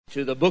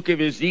to the book of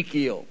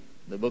Ezekiel.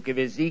 The book of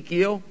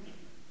Ezekiel,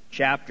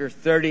 chapter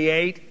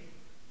 38,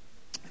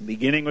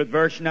 beginning with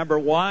verse number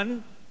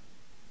 1.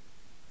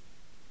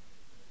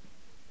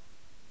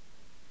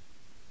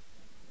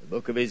 The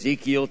book of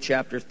Ezekiel,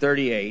 chapter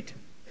 38,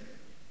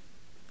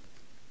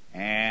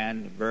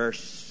 and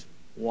verse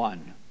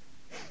 1.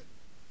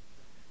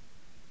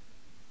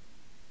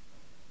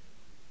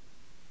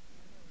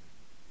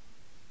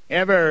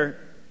 Ever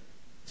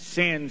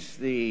since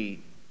the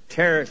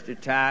terrorist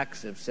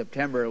attacks of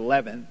September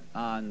 11th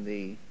on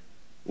the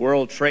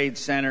World Trade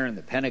Center and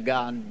the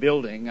Pentagon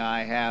building,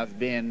 I have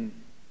been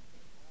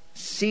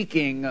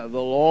seeking the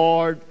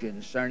Lord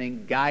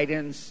concerning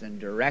guidance and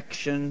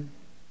direction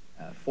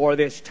for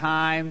this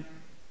time.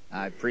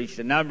 I've preached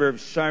a number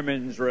of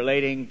sermons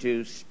relating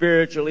to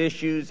spiritual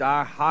issues,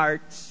 our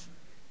hearts,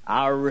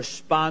 our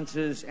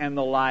responses, and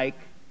the like.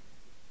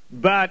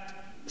 But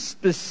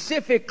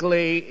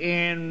specifically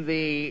in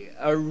the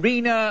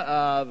arena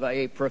of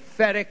a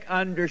prophetic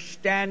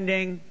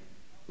understanding,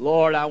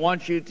 Lord, I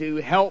want you to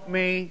help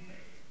me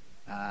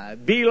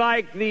be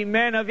like the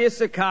men of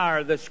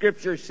Issachar, the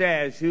Scripture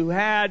says, who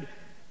had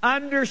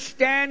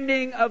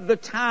understanding of the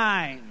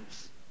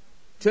times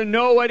to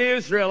know what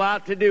Israel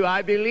ought to do.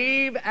 I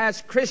believe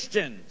as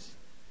Christians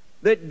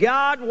that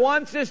God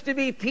wants us to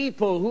be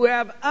people who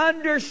have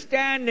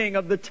understanding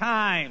of the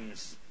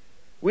times.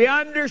 We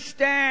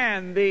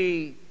understand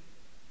the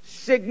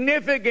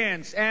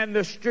significance and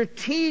the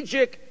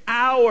strategic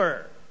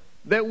hour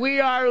that we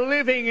are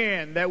living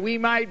in, that we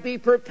might be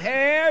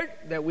prepared,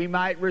 that we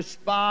might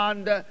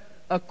respond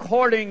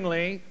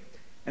accordingly.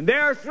 And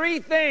there are three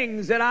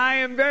things that I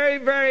am very,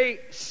 very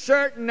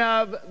certain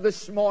of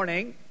this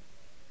morning.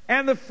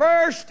 And the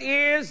first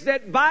is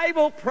that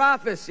Bible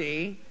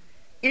prophecy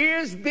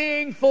is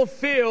being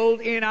fulfilled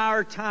in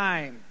our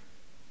time.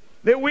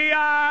 That we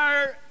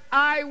are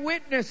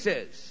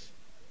eyewitnesses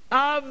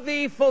of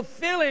the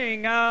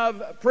fulfilling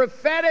of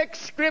prophetic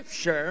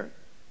Scripture,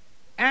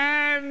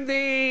 and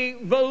the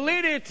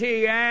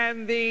validity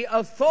and the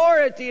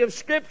authority of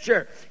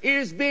Scripture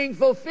is being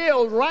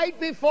fulfilled right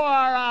before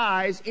our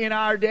eyes in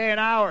our day and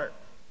hour.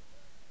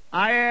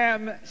 I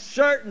am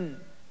certain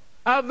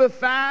of the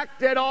fact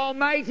that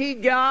Almighty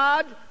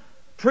God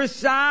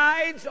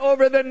presides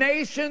over the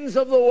nations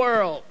of the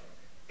world.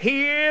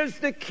 He is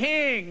the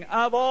King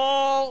of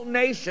all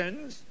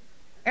nations.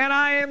 And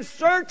I am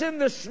certain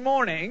this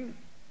morning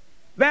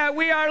that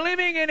we are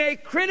living in a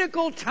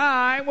critical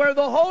time where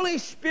the Holy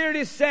Spirit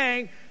is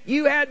saying,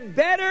 you had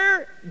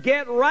better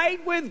get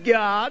right with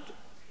God,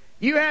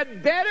 you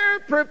had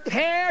better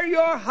prepare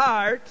your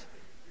heart,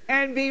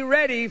 and be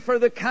ready for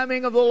the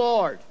coming of the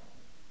Lord.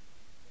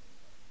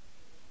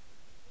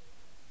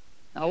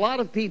 Now, a lot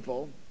of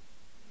people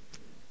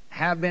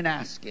have been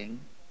asking,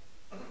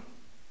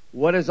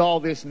 what does all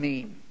this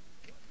mean?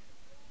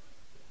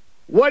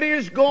 What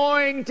is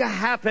going to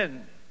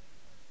happen?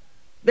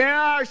 There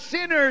are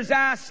sinners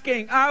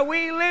asking, are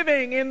we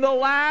living in the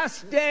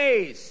last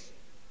days?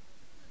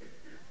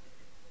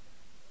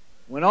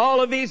 When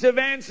all of these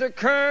events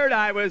occurred,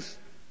 I was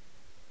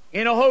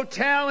in a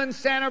hotel in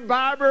Santa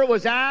Barbara,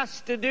 was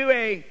asked to do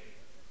a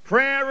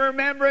prayer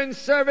remembrance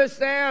service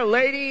there. A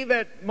lady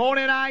that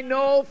Mona and I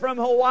know from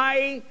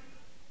Hawaii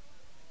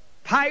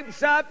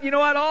pipes up, you know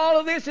what, all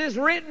of this is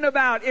written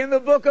about in the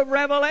book of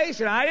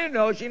Revelation. I didn't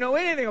know she knew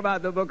anything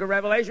about the book of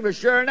Revelation, but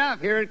sure enough,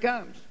 here it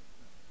comes.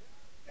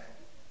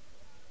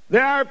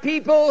 There are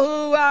people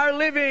who are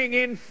living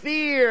in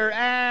fear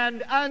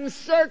and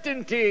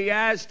uncertainty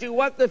as to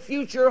what the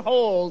future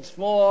holds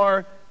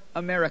for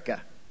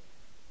America.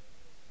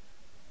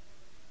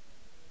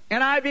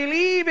 And I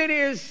believe it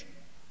is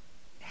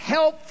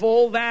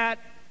helpful that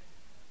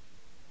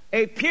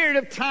a period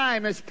of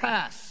time has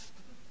passed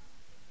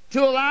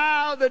to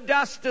allow the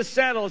dust to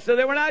settle so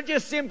that we're not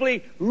just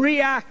simply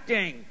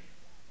reacting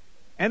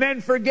and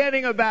then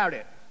forgetting about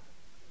it.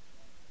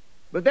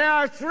 But there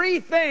are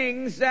three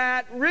things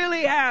that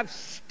really have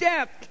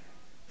stepped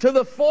to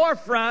the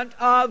forefront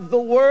of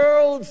the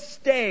world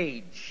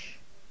stage.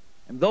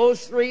 And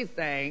those three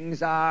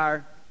things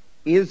are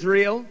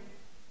Israel,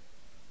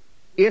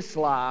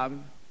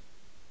 Islam,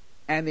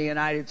 and the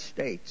United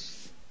States.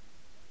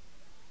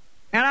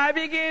 And I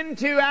begin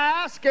to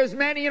ask as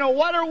many,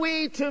 what are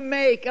we to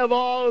make of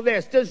all of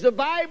this? Does the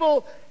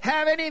Bible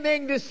have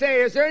anything to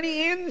say? Is there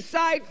any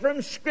insight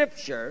from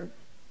Scripture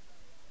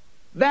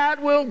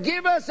that will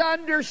give us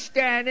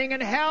understanding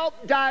and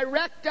help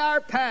direct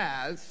our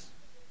paths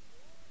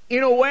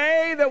in a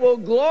way that will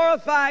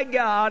glorify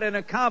God and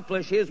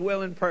accomplish His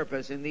will and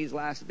purpose in these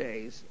last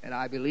days? And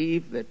I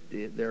believe that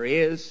there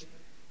is.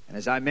 And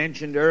as I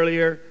mentioned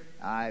earlier,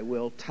 I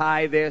will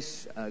tie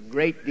this a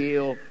great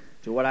deal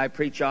to what I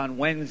preach on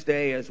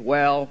Wednesday as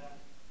well.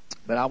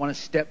 But I want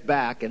to step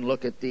back and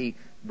look at the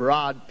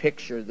broad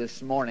picture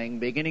this morning,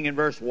 beginning in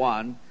verse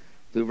 1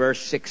 through verse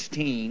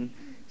 16.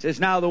 It says,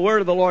 Now the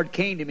word of the Lord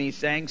came to me,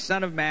 saying,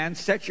 Son of man,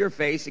 set your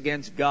face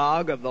against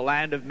Gog of the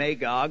land of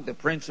Magog, the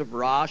prince of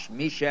Rosh,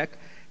 Meshech,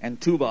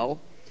 and Tubal,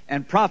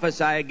 and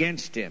prophesy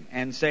against him,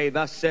 and say,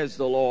 Thus says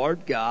the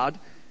Lord God,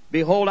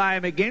 Behold, I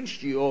am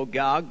against you, O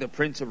Gog, the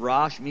prince of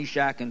Rosh,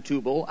 Meshach, and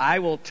Tubal. I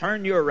will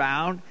turn you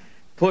around,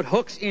 put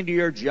hooks into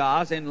your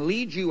jaws, and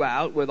lead you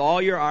out with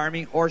all your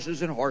army,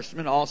 horses and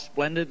horsemen, all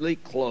splendidly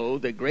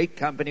clothed, a great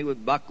company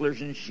with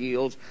bucklers and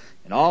shields,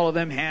 and all of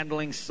them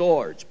handling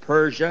swords.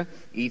 Persia,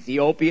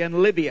 Ethiopia,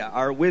 and Libya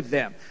are with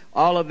them,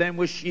 all of them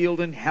with shield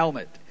and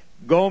helmet.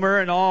 Gomer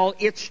and all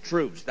its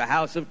troops, the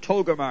house of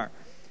Togarmah,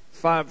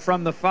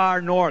 from the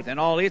far north, and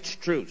all its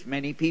troops,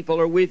 many people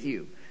are with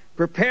you.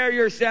 Prepare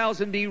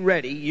yourselves and be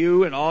ready,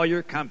 you and all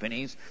your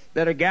companies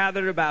that are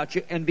gathered about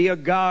you, and be a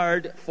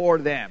guard for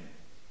them.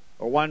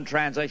 Or one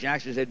translation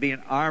actually said, be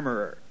an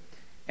armorer.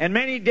 And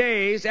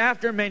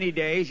after many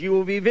days, you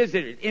will be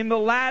visited in the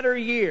latter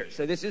years.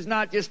 So this is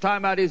not just talking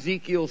about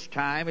Ezekiel's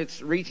time.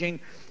 It's reaching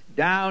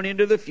down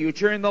into the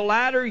future. In the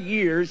latter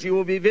years, you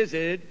will be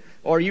visited,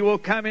 or you will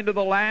come into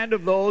the land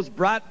of those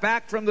brought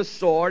back from the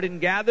sword and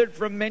gathered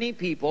from many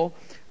people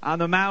on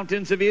the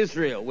mountains of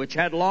Israel, which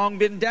had long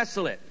been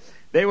desolate.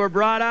 They were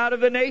brought out of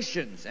the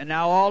nations, and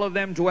now all of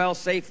them dwell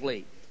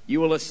safely.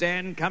 You will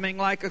ascend, coming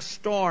like a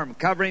storm,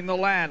 covering the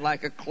land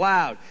like a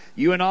cloud,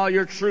 you and all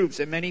your troops,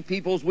 and many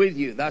peoples with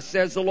you. Thus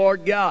says the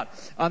Lord God,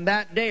 on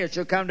that day it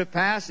shall come to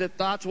pass that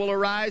thoughts will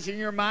arise in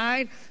your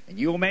mind, and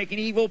you will make an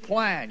evil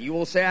plan. You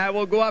will say, I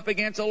will go up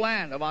against a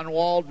land of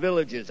unwalled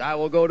villages. I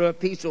will go to a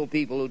peaceful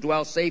people who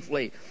dwell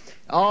safely,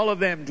 all of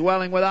them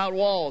dwelling without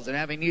walls and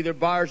having neither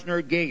bars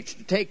nor gates,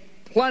 to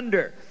take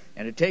plunder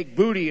and to take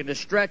booty, and to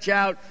stretch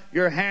out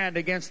your hand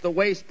against the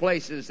waste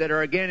places that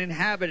are again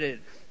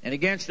inhabited, and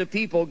against the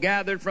people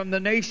gathered from the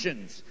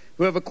nations,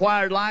 who have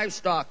acquired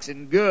livestock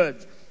and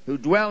goods, who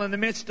dwell in the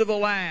midst of the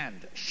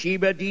land.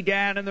 Sheba,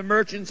 Dedan, and the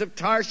merchants of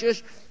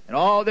Tarshish, and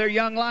all their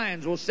young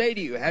lions will say to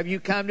you, have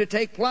you come to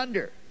take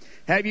plunder?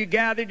 Have you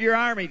gathered your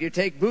army to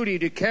take booty,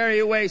 to carry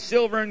away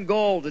silver and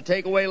gold, to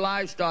take away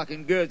livestock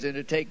and goods, and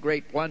to take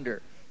great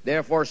plunder?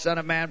 Therefore, Son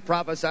of Man,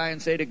 prophesy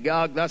and say to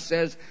Gog, thus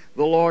says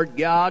the Lord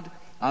God,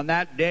 on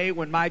that day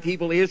when my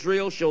people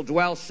Israel shall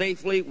dwell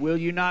safely, will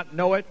you not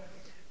know it?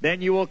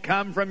 Then you will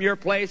come from your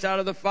place out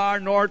of the far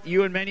north,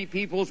 you and many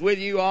peoples with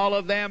you, all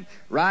of them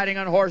riding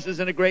on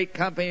horses in a great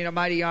company and a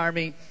mighty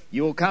army.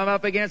 You will come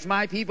up against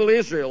my people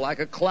Israel like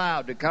a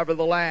cloud to cover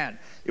the land.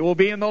 It will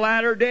be in the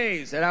latter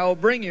days that I will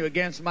bring you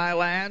against my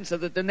land, so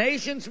that the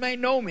nations may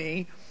know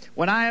me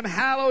when I am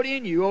hallowed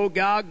in you, O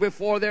Gog,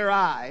 before their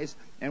eyes.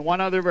 And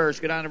one other verse,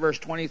 go down to verse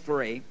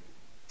 23.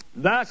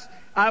 Thus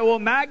I will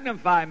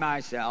magnify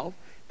myself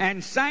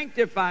and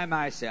sanctify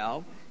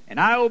myself, and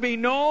I will be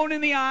known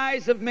in the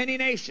eyes of many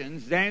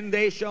nations. Then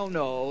they shall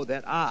know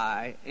that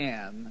I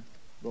am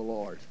the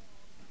Lord.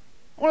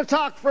 I want to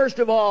talk first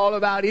of all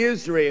about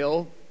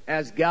Israel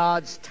as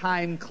God's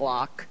time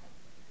clock,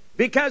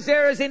 because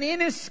there is an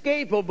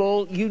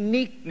inescapable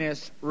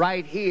uniqueness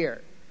right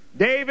here.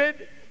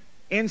 David,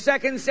 in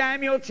 2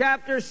 Samuel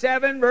chapter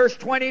 7, verse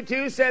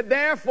 22, said,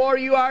 therefore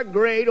you are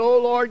great, O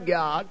Lord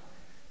God.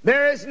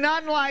 There is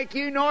none like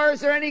you, nor is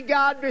there any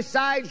God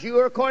besides you,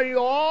 according to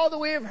all that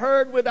we have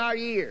heard with our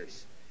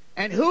ears.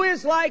 And who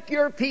is like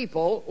your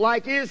people,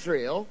 like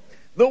Israel,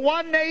 the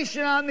one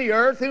nation on the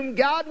earth, whom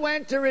God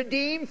went to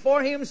redeem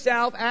for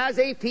himself as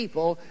a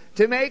people,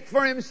 to make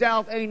for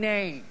himself a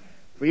name?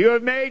 For you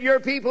have made your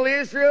people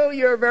Israel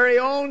your very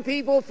own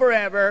people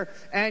forever,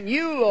 and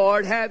you,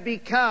 Lord, have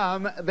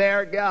become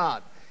their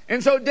God.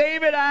 And so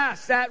David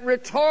asks that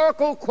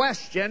rhetorical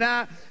question,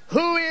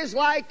 who is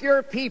like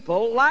your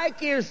people,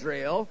 like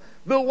Israel,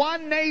 the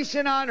one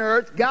nation on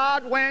earth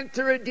God went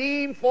to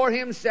redeem for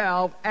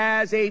himself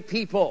as a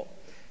people?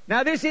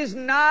 Now this is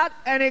not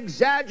an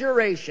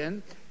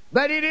exaggeration,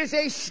 but it is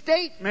a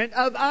statement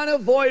of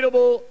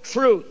unavoidable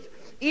truth.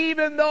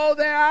 Even though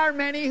there are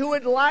many who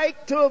would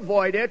like to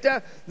avoid it,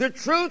 the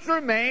truth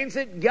remains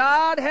that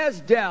God has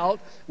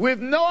dealt with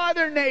no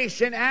other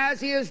nation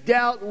as he has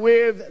dealt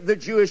with the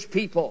Jewish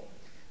people.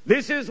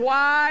 This is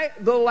why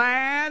the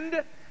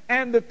land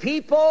and the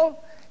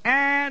people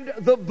and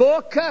the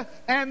book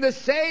and the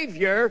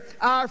Savior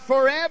are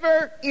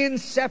forever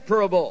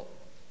inseparable.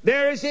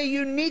 There is a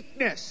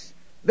uniqueness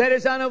that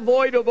is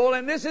unavoidable,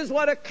 and this is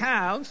what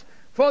accounts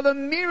for the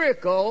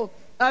miracle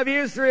of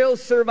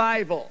Israel's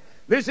survival.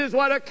 This is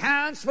what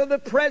accounts for the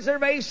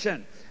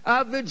preservation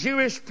of the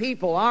Jewish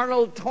people.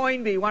 Arnold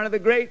Toynbee, one of the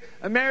great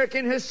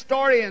American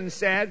historians,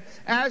 said,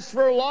 as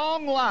for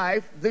long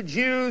life, the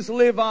Jews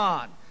live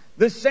on.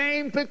 The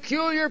same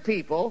peculiar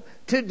people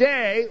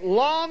today,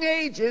 long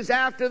ages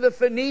after the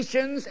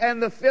Phoenicians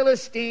and the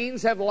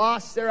Philistines have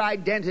lost their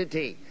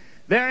identity.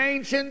 Their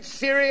ancient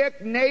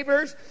Syriac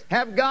neighbors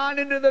have gone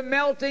into the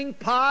melting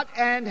pot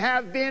and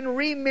have been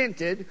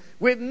reminted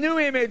with new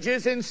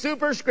images and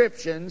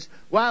superscriptions,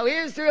 while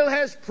Israel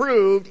has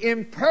proved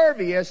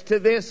impervious to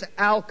this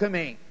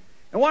alchemy.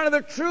 And one of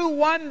the true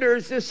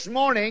wonders this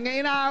morning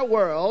in our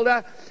world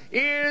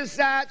is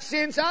that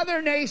since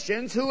other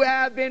nations who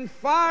have been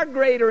far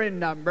greater in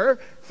number,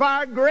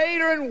 far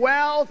greater in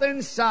wealth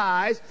and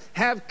size,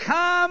 have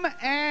come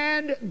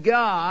and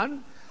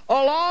gone,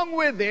 along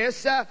with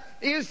this,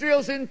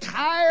 Israel's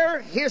entire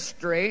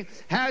history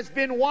has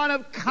been one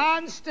of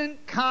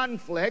constant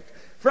conflict,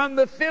 from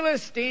the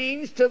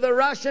Philistines to the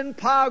Russian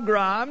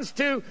pogroms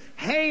to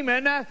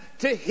Haman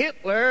to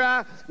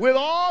Hitler. With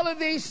all of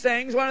these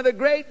things, one of the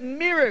great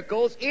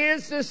miracles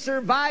is the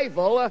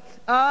survival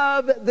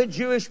of the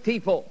Jewish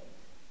people.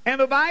 And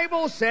the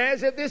Bible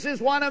says that this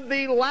is one of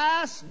the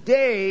last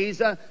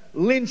days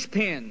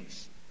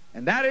linchpins.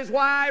 And that is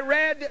why I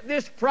read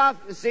this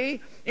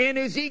prophecy in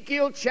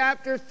Ezekiel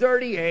chapter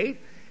 38,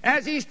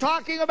 as he's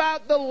talking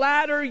about the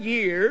latter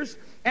years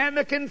and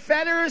the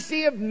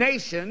confederacy of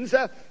nations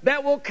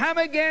that will come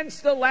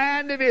against the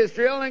land of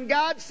Israel. And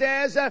God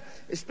says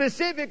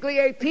specifically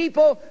a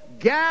people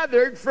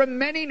gathered from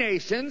many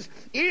nations,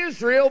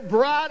 Israel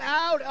brought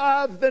out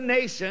of the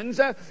nations.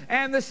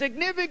 And the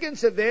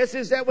significance of this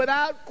is that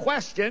without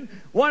question,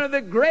 one of the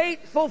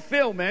great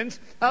fulfillments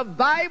of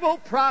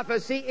Bible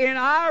prophecy in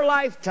our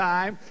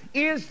lifetime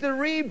is the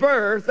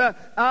rebirth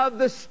of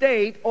the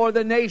state or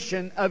the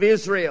nation of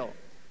Israel.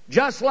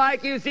 Just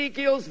like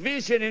Ezekiel's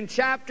vision in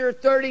chapter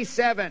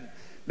 37,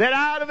 that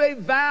out of a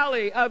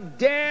valley of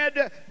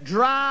dead,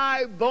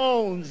 dry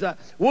bones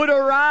would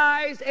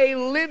arise a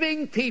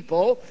living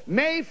people.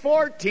 May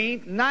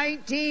 14th,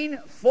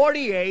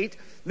 1948,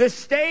 the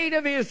state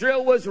of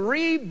Israel was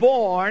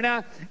reborn,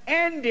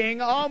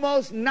 ending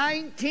almost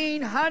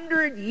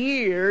 1,900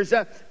 years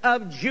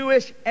of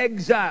Jewish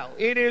exile.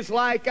 It is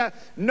like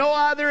no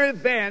other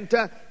event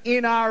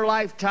in our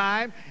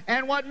lifetime.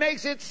 And what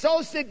makes it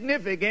so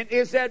significant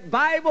is that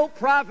Bible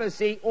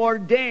prophecy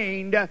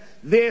ordained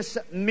this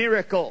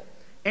miracle.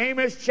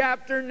 Amos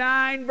chapter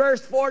 9,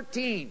 verse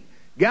 14.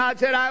 God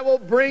said, I will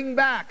bring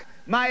back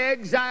my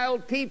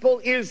exiled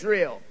people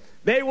Israel.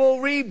 They will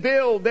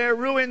rebuild their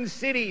ruined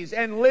cities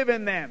and live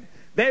in them.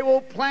 They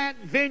will plant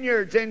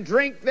vineyards and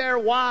drink their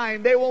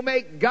wine. They will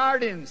make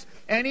gardens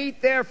and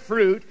eat their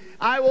fruit.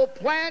 I will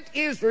plant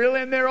Israel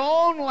in their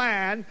own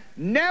land,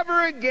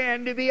 never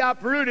again to be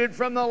uprooted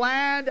from the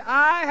land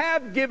I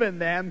have given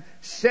them,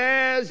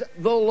 says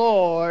the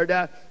Lord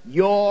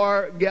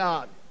your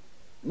God.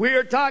 We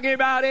are talking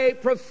about a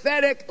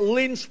prophetic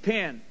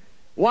linchpin.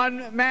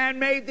 One man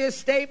made this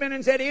statement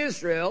and said,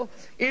 Israel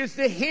is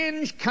the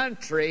hinge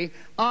country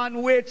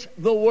on which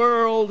the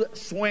world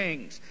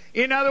swings.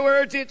 In other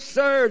words, it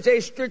serves a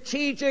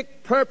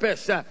strategic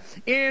purpose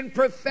in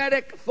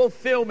prophetic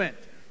fulfillment.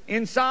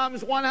 In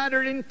Psalms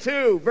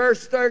 102,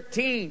 verse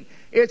 13,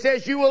 it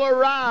says, you will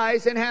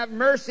arise and have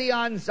mercy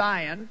on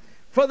Zion,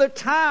 for the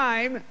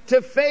time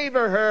to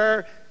favor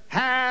her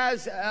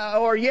has,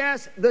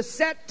 the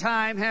set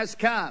time has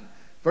come.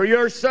 For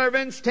your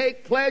servants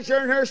take pleasure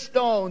in her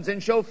stones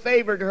and show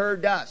favor to her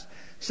dust.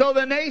 So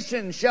the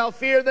nations shall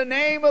fear the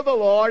name of the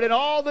Lord, and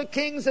all the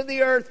kings of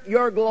the earth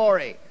your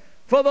glory.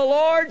 For the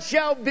Lord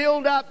shall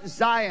build up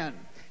Zion.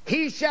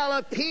 He shall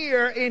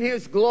appear in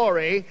his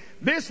glory.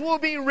 This will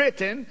be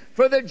written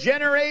for the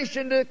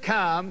generation to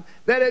come,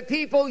 that a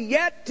people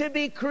yet to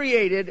be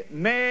created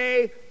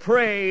may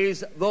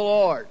praise the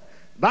Lord.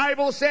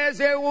 Bible says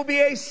there will be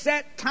a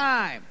set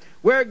time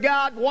where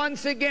God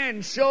once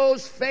again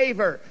shows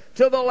favor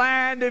to the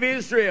land of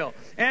Israel.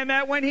 And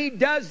that when he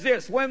does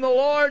this, when the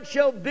Lord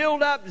shall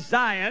build up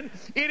Zion,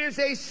 it is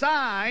a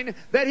sign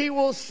that he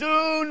will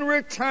soon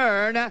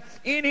return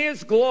in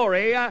his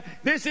glory.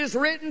 This is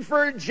written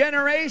for a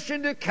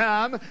generation to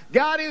come.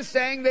 God is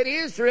saying that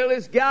Israel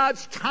is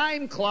God's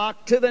time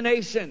clock to the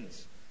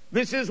nations.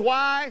 This is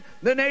why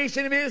the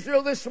nation of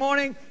Israel this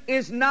morning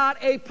is not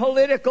a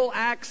political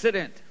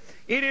accident.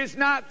 It is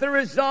not the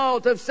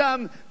result of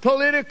some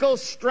political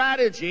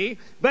strategy,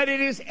 but it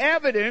is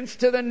evidence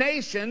to the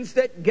nations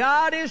that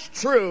God is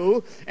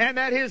true and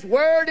that his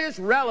word is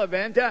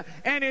relevant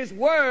and his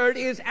word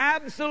is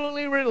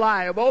absolutely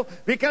reliable,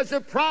 because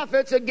the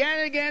prophets again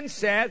and again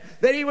said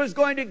that he was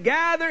going to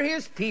gather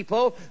his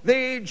people,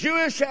 the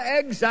Jewish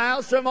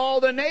exiles from all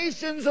the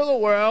nations of the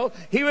world.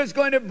 He was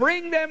going to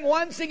bring them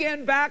once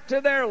again back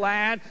to their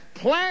land,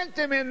 plant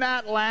them in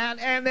that land,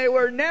 and they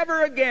were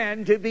never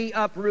again to be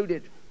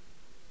uprooted.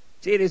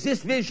 See, it is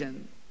this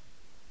vision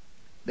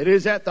that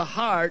is at the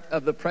heart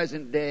of the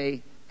present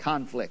day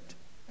conflict.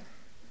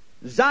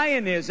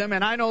 Zionism,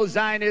 and I know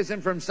Zionism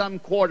from some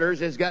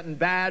quarters has gotten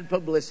bad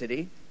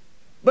publicity,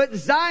 but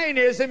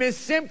Zionism is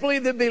simply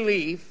the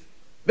belief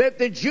that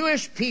the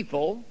Jewish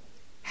people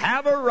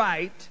have a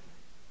right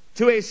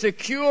to a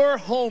secure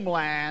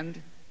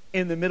homeland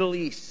in the Middle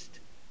East.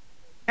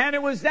 And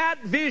it was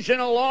that vision,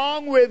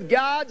 along with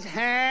God's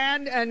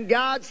hand and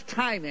God's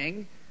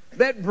timing,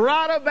 that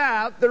brought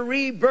about the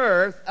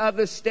rebirth of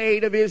the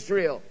state of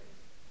Israel.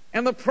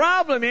 And the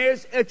problem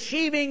is,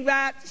 achieving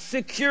that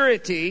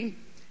security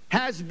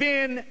has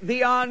been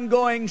the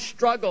ongoing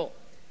struggle.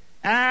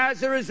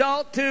 As a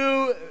result,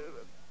 to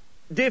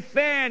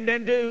defend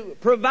and to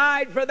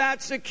provide for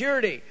that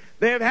security,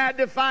 they have had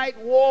to fight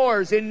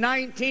wars in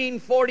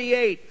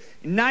 1948,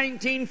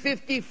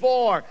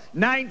 1954,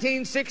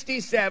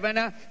 1967,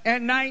 and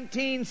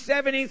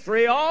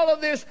 1973. All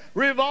of this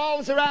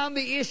revolves around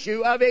the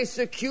issue of a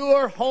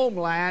secure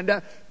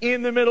homeland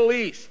in the Middle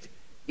East.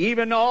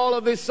 Even all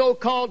of the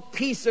so-called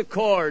peace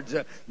accords,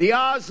 the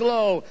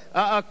Oslo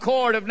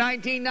Accord of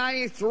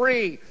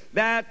 1993,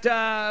 that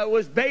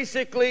was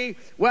basically,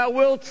 well,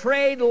 we'll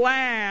trade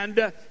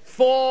land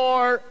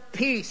for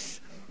peace.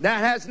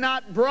 That has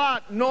not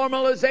brought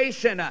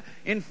normalization.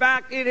 In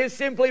fact, it has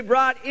simply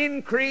brought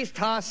increased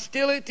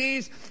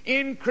hostilities,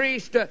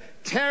 increased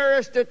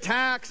terrorist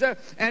attacks,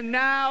 and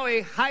now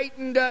a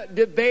heightened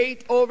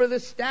debate over the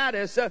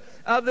status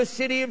of the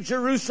city of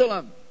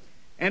Jerusalem.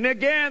 And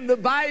again, the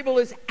Bible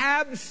is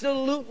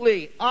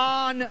absolutely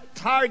on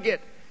target,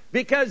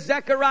 because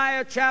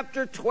Zechariah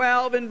chapter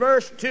 12 and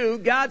verse 2,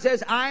 God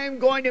says, I am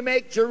going to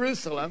make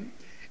Jerusalem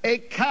a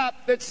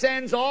cup that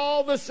sends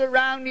all the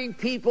surrounding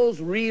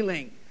peoples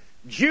reeling.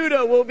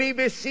 Judah will be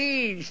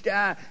besieged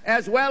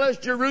as well as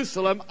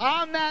Jerusalem.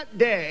 On that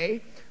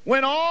day,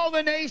 when all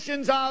the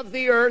nations of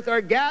the earth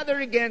are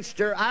gathered against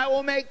her, I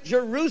will make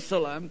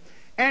Jerusalem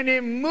an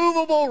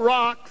immovable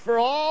rock for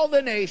all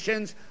the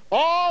nations.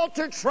 All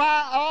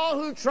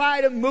who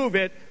try to move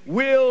it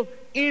will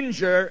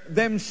injure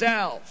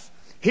themselves.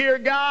 Here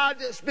God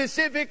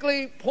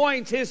specifically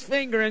points his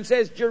finger and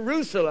says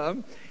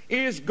Jerusalem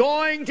is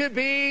going to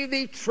be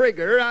the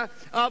trigger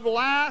of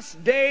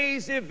last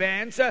days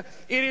events. It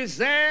is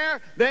there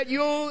that you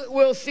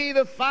will see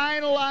the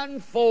final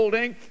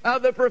unfolding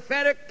of the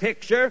prophetic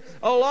picture.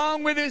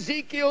 Along with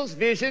Ezekiel's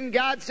vision,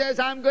 God says,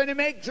 I'm going to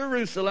make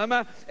Jerusalem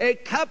a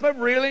cup of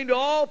reeling to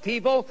all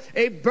people,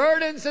 a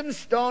burdensome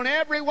stone.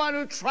 Everyone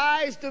who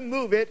tries to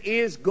move it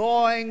is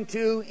going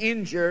to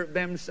injure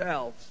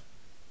themselves.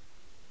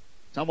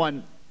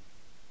 Someone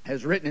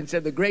has written and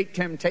said the great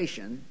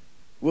temptation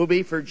will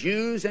be for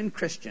Jews and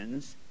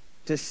Christians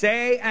to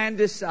say and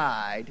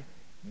decide,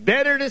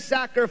 better to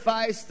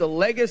sacrifice the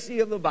legacy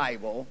of the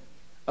Bible,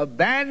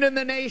 abandon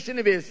the nation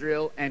of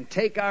Israel, and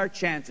take our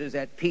chances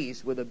at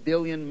peace with 1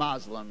 billion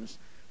Muslims.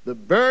 The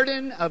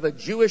burden of a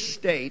Jewish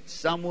state,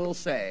 some will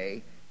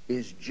say,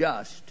 is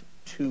just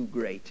too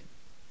great.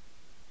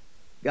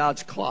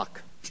 God's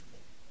clock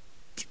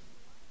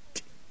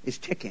is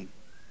ticking.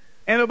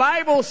 And the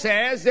Bible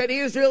says that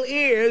Israel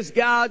is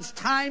God's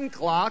time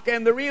clock,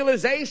 and the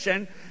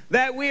realization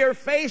that we are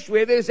faced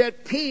with is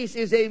that peace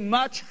is a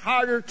much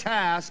harder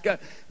task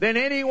than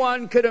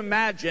anyone could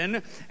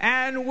imagine,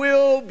 and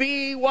will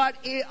be what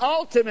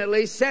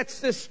ultimately sets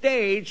the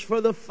stage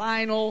for the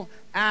final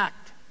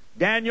act.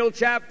 Daniel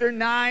chapter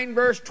 9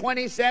 verse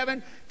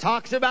 27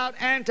 talks about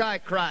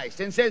Antichrist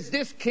and says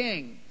this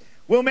king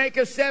will make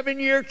a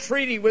 7-year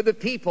treaty with the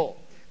people.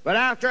 But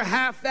after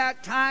half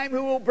that time,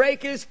 who will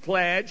break his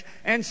pledge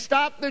and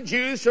stop the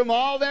Jews from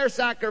all their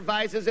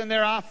sacrifices and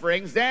their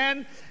offerings.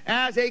 Then,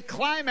 as a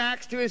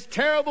climax to his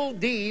terrible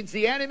deeds,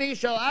 the enemy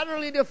shall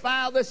utterly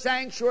defile the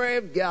sanctuary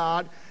of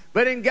God.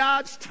 But in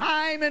God's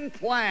time and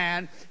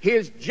plan,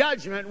 his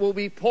judgment will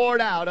be poured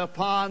out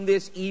upon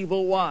this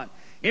evil one.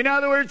 In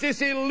other words,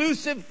 this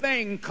elusive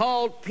thing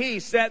called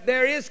peace, that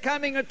there is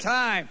coming a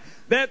time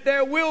that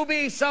there will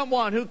be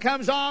someone who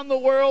comes on the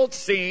world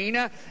scene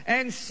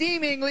and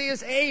seemingly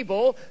is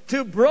able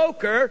to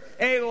broker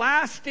a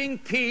lasting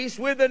peace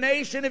with the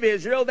nation of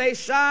Israel. They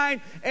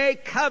sign a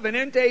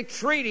covenant, a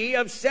treaty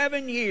of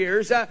 7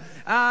 years,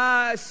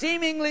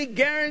 seemingly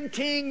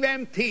guaranteeing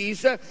them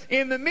peace.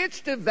 In the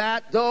midst of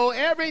that, though,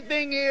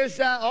 everything is,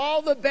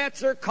 all the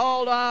bets are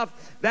called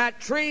off.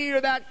 That treaty or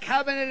that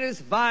covenant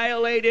is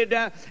violated.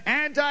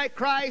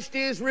 Antichrist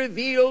is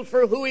revealed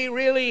for who he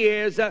really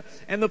is.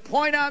 And the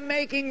point I'm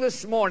making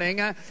this morning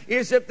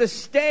is that the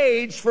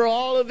stage for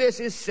all of this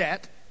is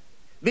set.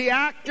 The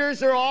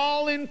actors are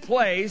all in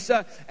place,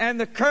 and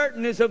the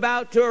curtain is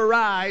about to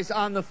arise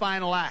on the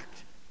final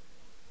act.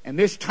 And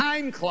this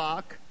time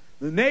clock,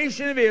 the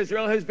nation of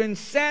Israel, has been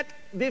set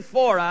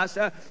before us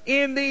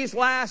in these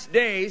last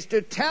days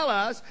to tell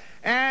us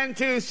and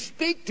to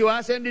speak to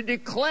us and to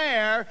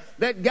declare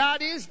that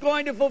God is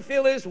going to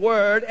fulfill his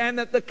word and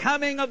that the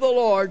coming of the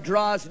Lord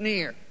draws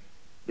near.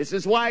 This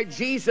is why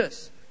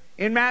Jesus,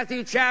 in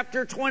Matthew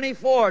chapter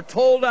 24,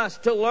 told us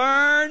to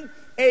learn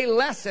a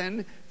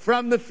lesson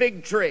from the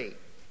fig tree.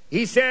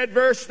 He said,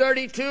 verse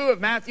 32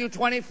 of Matthew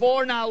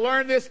 24, now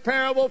learn this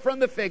parable from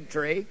the fig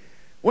tree.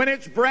 When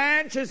its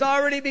branch has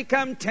already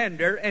become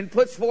tender and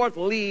puts forth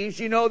leaves,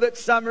 you know that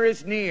summer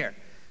is near.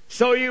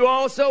 So you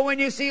also, when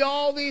you see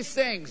all these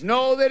things,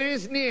 know that it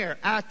is near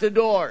at the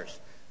doors.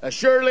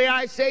 Assuredly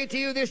I say to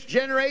you, this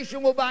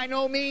generation will by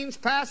no means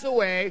pass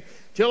away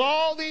till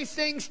all these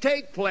things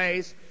take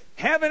place.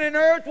 Heaven and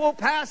earth will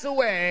pass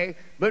away,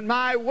 but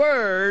my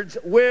words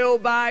will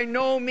by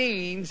no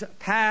means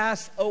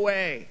pass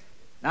away.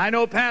 Now, I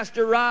know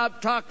Pastor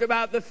Rob talked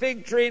about the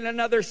fig tree in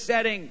another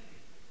setting,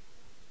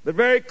 but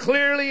very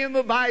clearly in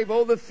the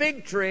Bible, the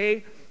fig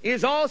tree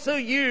is also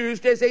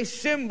used as a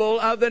symbol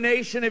of the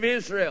nation of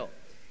Israel.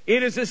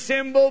 It is a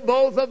symbol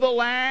both of the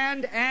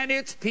land and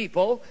its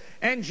people.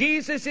 And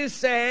Jesus is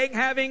saying,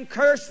 having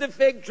cursed the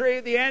fig tree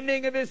at the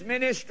ending of his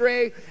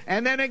ministry,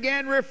 and then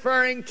again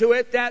referring to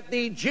it, that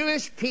the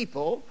Jewish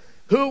people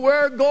who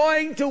were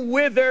going to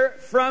wither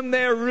from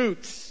their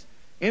roots.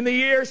 In the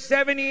year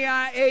 70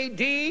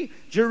 A.D.,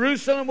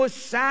 Jerusalem was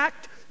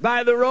sacked.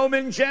 by the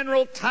Roman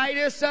general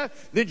Titus.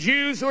 The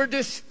Jews were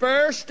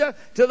dispersed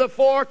to the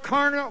four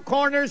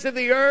corners of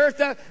the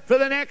earth for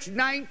the next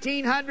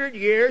 1900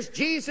 years.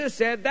 Jesus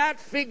said that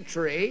fig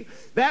tree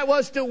that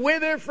was to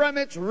wither from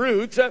its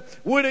roots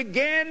would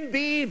again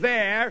be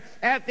there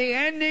at the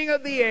ending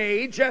of the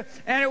age,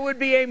 and it would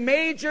be a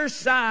major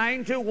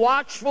sign to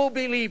watchful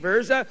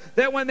believers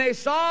that when they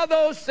saw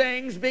those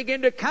things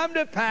begin to come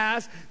to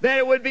pass, that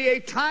it would be a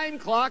time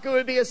clock, it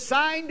would be a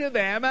sign to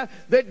them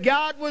that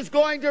God was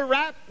going to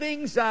wrap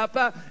things up,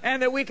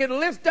 and that we can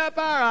lift up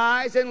our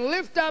eyes and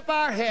lift up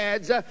our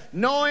heads,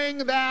 knowing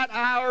that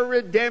our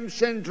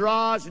redemption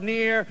draws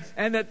near,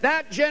 and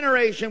that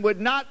generation would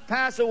not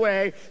pass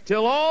away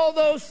till all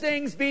those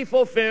things be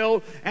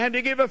fulfilled. And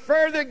to give a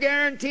further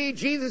guarantee,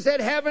 Jesus said,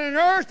 heaven and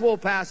earth will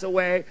pass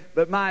away,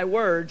 but my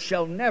word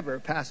shall never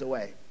pass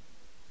away.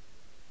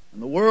 On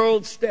the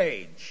world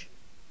stage,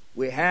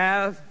 we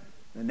have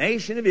the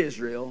nation of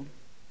Israel,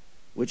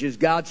 which is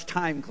God's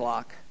time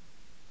clock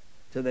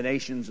to the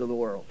nations of the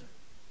world.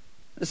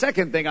 The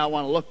second thing I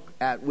want to look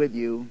at with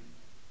you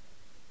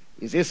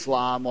is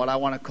Islam, what I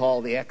want to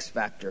call the X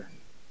factor.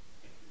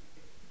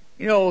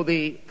 You know,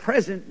 the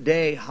present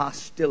day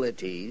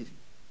hostility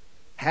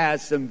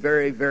has some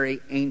very, very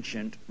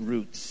ancient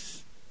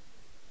roots.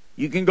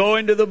 You can go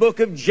into the book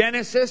of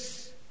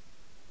Genesis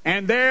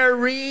and there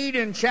read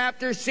in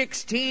chapter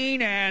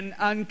 16 an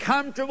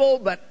uncomfortable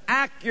but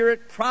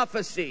accurate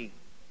prophecy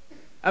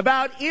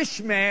about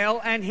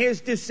Ishmael and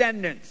his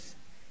descendants.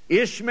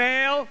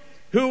 Ishmael,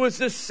 who was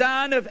the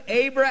son of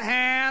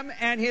Abraham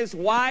and his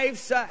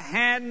wife's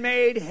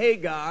handmaid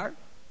Hagar.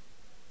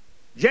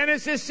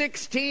 Genesis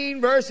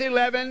 16, verse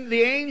 11,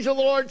 the angel of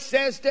the Lord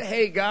says to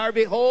Hagar,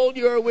 behold,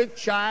 you are with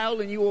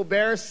child, and you will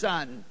bear a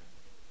son.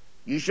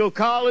 You shall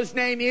call his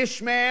name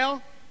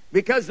Ishmael,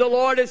 because the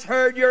Lord has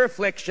heard your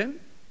affliction.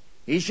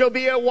 He shall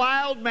be a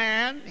wild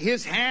man.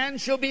 His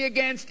hand shall be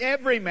against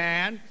every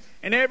man,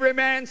 and every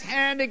man's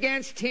hand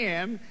against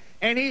him.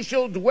 And he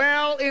shall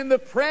dwell in the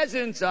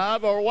presence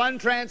of, or one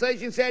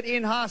translation said,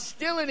 in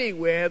hostility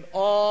with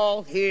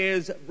all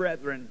his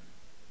brethren.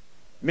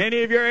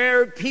 Many of your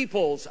Arab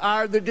peoples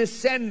are the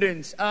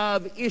descendants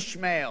of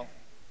Ishmael.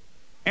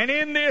 And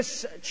in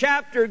this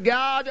chapter,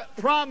 God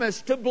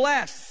promised to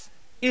bless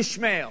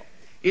Ishmael.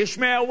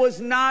 Ishmael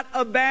was not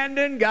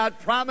abandoned. God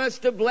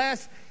promised to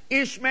bless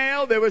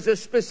Ishmael. There was a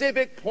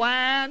specific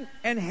plan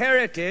and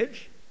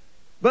heritage.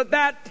 But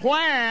that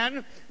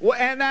plan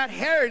and that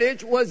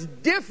heritage was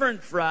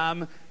different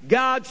from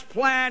God's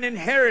plan and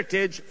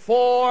heritage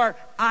for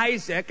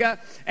Isaac.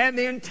 And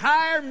the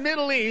entire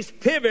Middle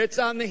East pivots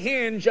on the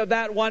hinge of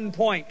that one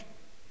point.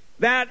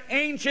 That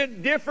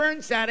ancient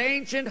difference, that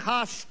ancient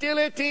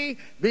hostility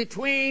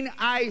between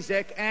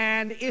Isaac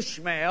and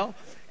Ishmael.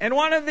 And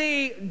one of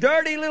the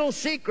dirty little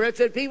secrets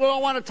that people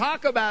don't want to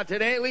talk about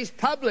today, at least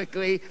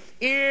publicly,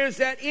 is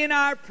that in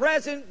our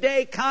present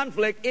day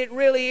conflict, it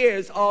really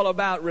is all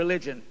about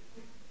religion.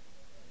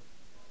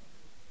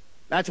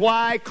 That's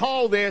why I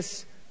call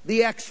this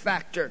the X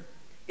factor.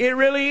 It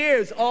really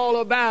is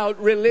all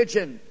about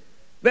religion.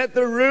 That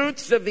the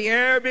roots of the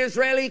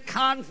Arab-Israeli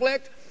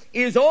conflict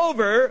is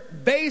over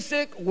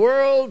basic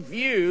world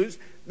views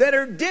that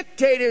are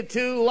dictated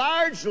to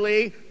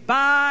largely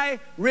by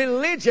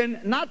religion,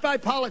 not by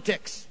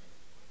politics.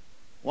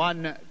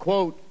 One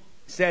quote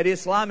said,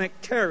 Islamic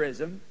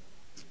terrorism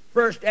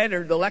first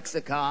entered the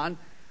lexicon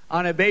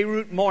on a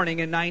Beirut morning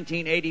in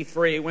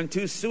 1983 when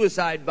two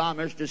suicide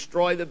bombers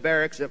destroyed the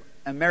barracks of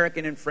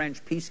American and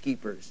French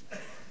peacekeepers.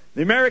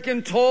 The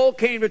American toll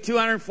came to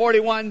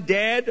 241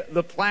 dead.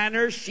 The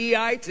planners,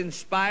 Shiites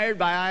inspired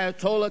by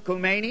Ayatollah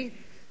Khomeini,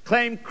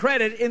 claimed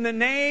credit in the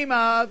name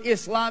of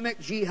Islamic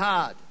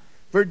Jihad.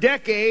 For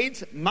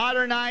decades,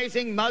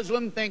 modernizing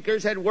Muslim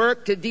thinkers had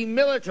worked to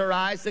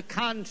demilitarize the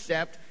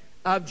concept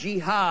of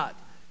jihad.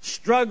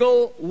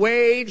 Struggle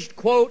waged,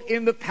 quote,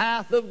 in the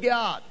path of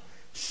God.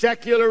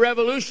 Secular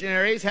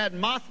revolutionaries had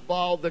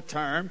mothballed the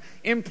term,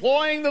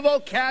 employing the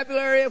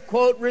vocabulary of,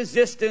 quote,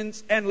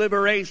 resistance and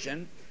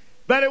liberation.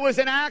 But it was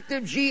an act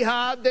of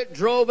jihad that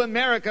drove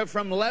America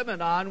from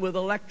Lebanon with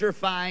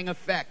electrifying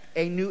effect.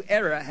 A new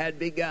era had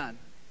begun.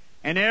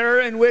 An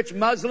era in which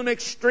Muslim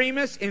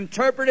extremists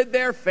interpreted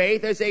their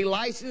faith as a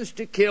license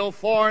to kill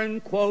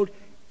foreign, quote,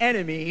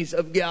 enemies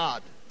of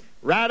God.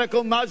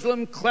 Radical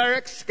Muslim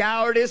clerics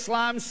scoured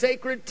Islam's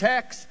sacred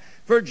texts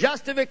for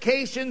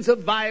justifications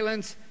of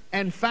violence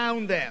and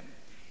found them.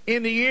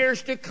 In the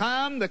years to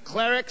come, the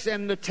clerics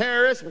and the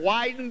terrorists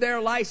widened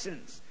their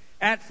license.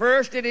 At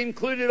first, it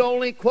included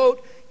only,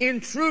 quote,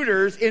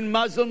 intruders in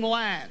Muslim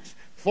lands,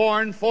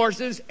 foreign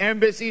forces,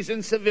 embassies,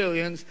 and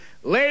civilians.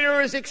 Later,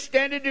 it was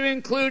extended to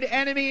include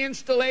enemy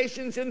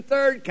installations in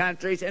third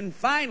countries. And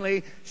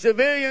finally,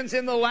 civilians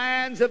in the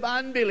lands of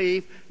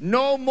unbelief.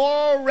 No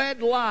moral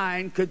red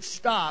line could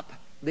stop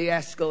the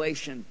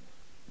escalation.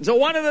 So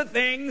one of the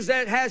things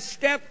that has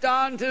stepped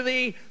onto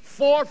the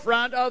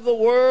forefront of the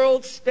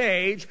world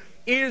stage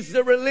is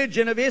the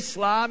religion of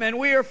Islam, and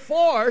we are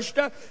forced,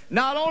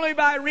 not only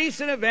by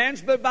recent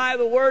events, but by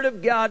the Word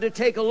of God, to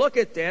take a look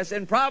at this.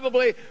 And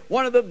probably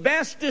one of the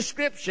best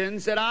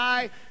descriptions that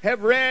I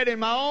have read in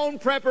my own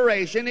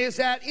preparation is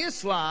that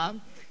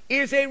Islam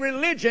is a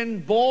religion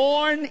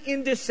born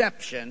in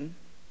deception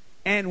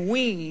and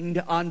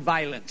weaned on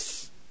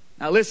violence.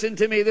 Now listen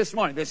to me this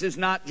morning. This is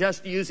not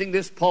just using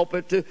this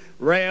pulpit to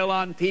rail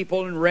on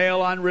people and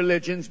rail on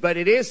religions, but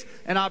it is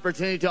an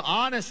opportunity to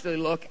honestly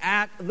look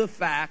at the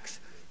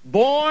facts.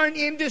 Born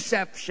in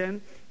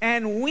deception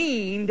and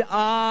weaned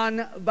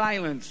on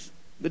violence.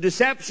 The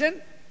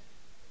deception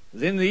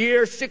was in the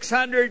year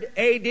 600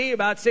 A.D.,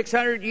 about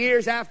 600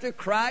 years after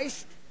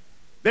Christ.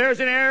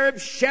 There's an Arab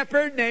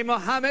shepherd named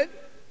Muhammad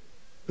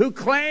who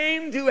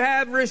claimed to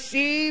have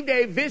received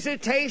a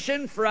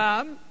visitation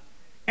from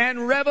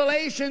and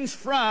revelations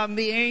from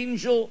the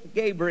angel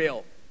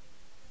Gabriel.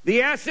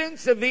 The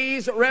essence of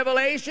these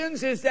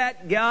revelations is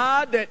that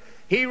God, that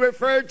he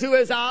referred to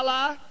as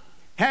Allah,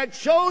 had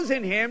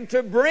chosen him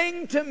to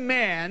bring to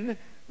men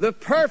the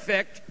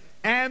perfect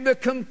and the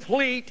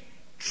complete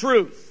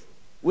truth,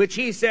 which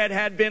he said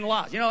had been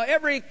lost. You know,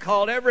 every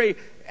cult, every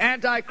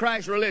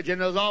Antichrist religion,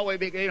 there's always,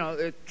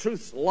 the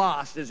truth's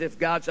lost, as if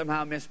God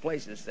somehow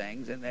misplaces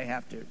things and they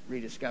have to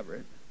rediscover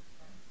it.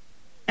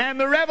 And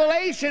the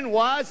revelation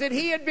was that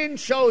he had been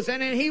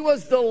chosen, and he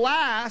was the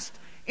last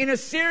in a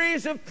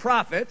series of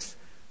prophets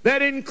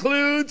that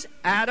includes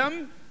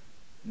Adam,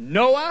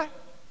 Noah,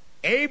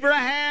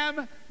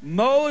 Abraham,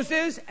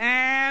 Moses,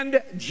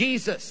 and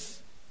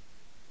Jesus.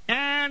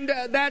 And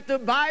that the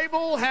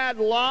Bible had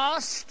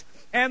lost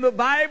and the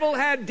Bible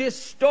had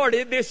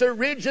distorted this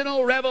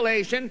original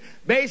revelation.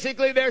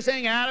 Basically, they're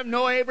saying Adam,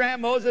 Noah,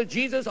 Abraham, Moses,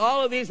 Jesus,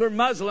 all of these were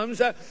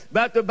Muslims.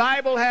 But the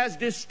Bible has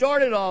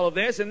distorted all of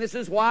this. And this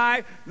is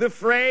why the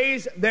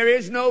phrase, there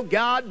is no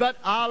God but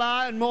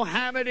Allah, and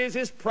Muhammad is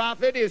his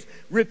prophet, is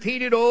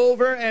repeated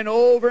over and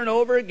over and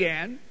over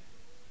again.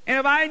 And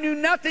if I knew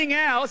nothing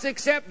else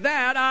except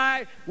that,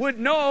 I would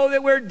know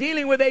that we're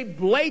dealing with a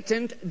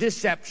blatant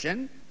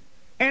deception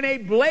and a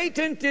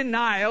blatant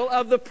denial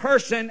of the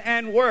person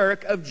and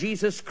work of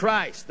Jesus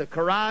Christ. The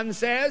Quran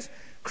says,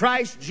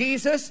 Christ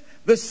Jesus,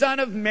 the son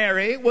of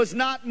Mary, was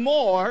not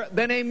more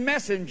than a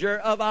messenger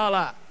of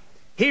Allah.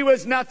 He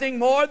was nothing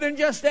more than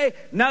just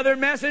another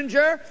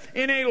messenger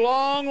in a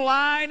long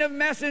line of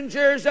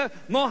messengers,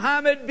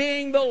 Muhammad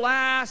being the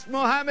last,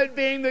 Muhammad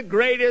being the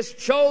greatest,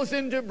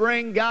 chosen to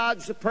bring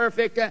God's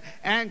perfect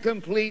and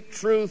complete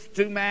truth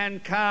to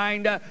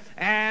mankind,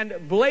 and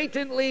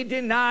blatantly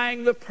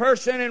denying the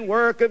person and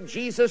work of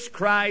Jesus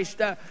Christ.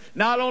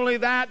 Not only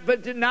that,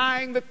 but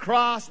denying the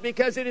cross,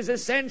 because it is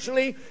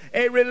essentially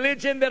a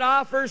religion that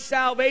offers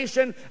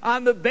salvation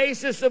on the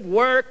basis of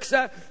works,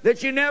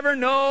 that you never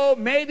know.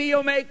 Maybe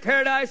you'll make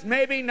paradise,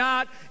 maybe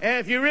not. And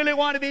if you really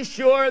want to be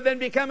sure, then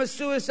become a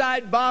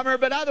suicide bomber.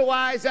 But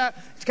otherwise,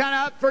 it's kind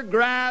of up for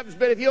grabs.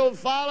 But if you'll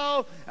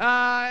follow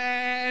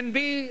and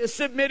be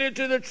submitted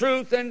to the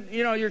truth, then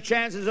your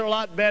chances are a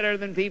lot better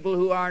than people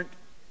who aren't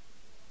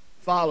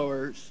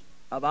followers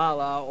of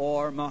Allah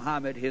or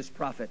Muhammad, his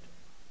prophet.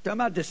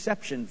 Talking about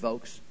deception,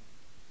 folks.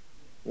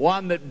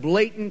 One that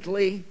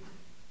blatantly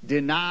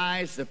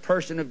denies the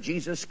person of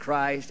Jesus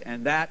Christ,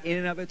 and that in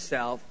and of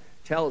itself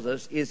tells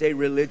us is a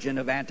religion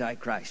of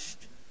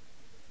Antichrist.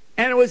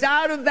 And it was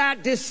out of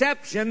that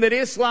deception that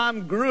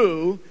Islam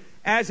grew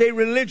as a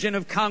religion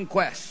of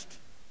conquest.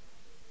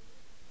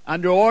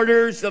 Under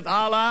orders of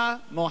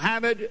Allah,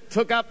 Muhammad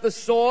took up the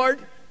sword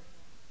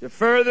to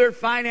further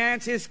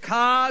finance his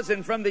cause,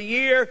 and from the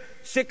year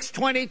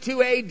 622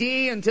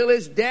 A.D. until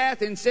his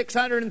death in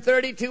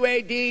 632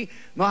 A.D.,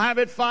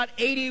 Muhammad fought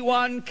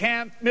 81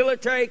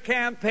 military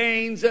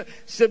campaigns,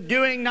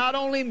 subduing not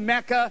only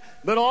Mecca,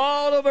 but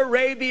all of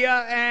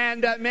Arabia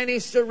and many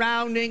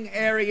surrounding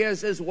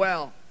areas as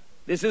well.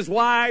 This is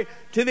why,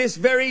 to this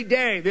very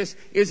day, this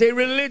is a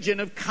religion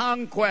of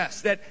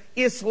conquest, that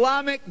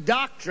Islamic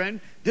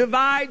doctrine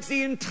divides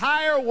the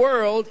entire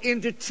world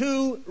into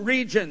two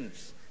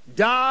regions.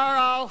 Dar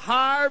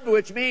al-Harb,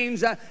 which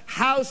means a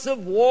house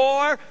of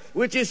war,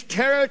 which is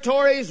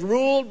territories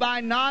ruled by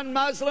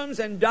non-Muslims,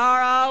 and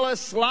Dar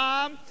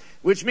al-Islam,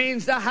 which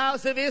means the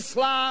house of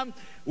Islam,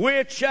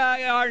 which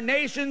are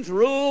nations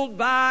ruled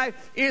by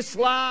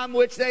Islam,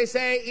 which they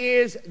say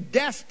is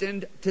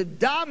destined to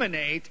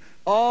dominate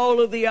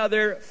all of the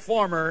other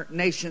former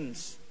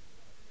nations.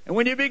 And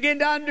when you begin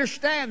to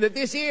understand that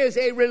this is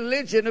a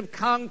religion of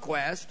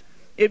conquest,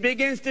 it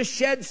begins to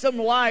shed some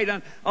light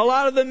on a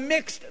lot of the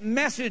mixed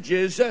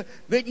messages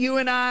that you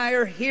and I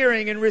are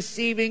hearing and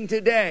receiving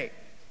today.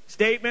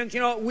 Statements,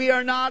 we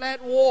are not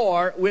at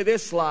war with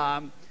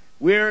Islam.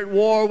 We're at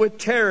war with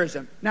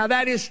terrorism. Now,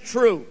 that is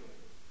true.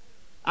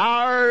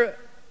 Our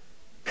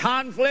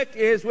conflict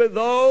is with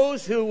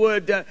those who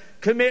would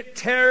commit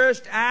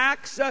terrorist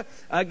acts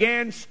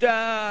against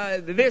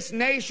this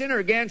nation or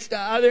against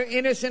other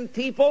innocent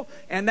people,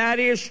 and that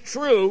is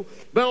true.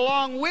 But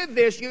along with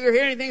this, you're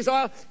hearing things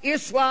like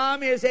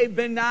Islam is a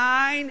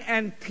benign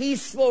and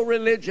peaceful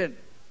religion.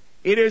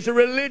 It is a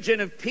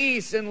religion of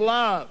peace and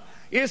love.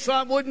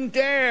 Islam wouldn't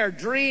dare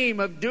dream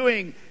of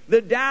doing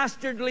the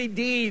dastardly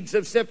deeds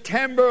of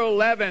September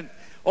 11th.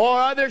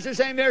 Or others are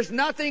saying there's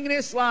nothing in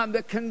Islam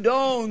that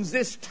condones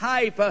this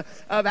type of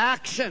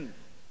action.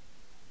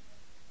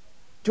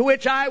 To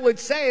which I would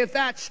say, if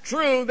that's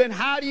true, then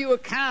how do you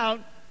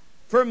account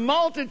for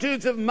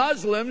multitudes of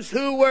Muslims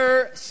who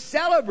were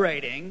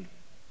celebrating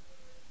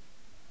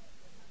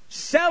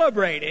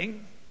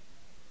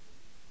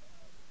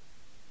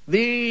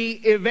the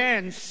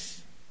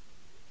events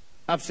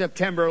of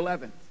September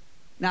 11th?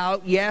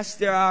 Now, yes,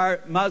 there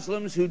are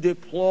Muslims who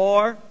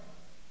deplore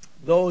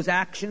those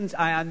actions.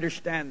 I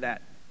understand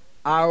that.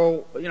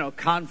 Our,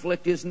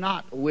 conflict is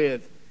not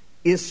with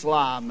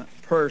Islam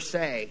per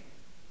se.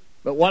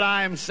 But what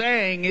I am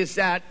saying is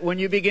that when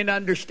you begin to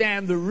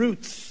understand the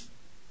roots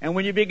and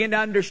when you begin to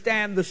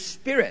understand the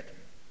spirit,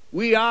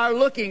 we are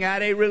looking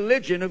at a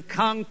religion of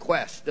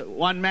conquest.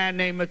 One man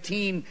named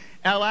Mateen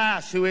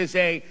El-As, who is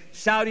a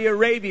Saudi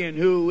Arabian,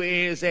 who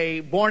is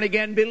a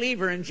born-again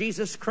believer in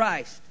Jesus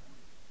Christ,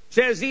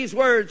 says these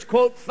words,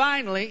 quote,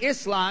 "Finally,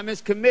 Islam is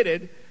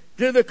committed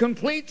to the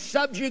complete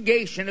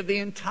subjugation of the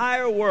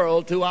entire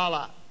world to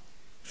Allah.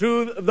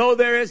 Though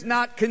there is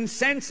not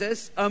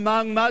consensus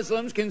among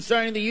Muslims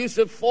concerning the use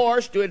of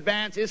force to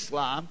advance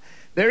Islam,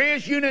 there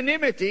is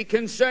unanimity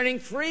concerning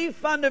three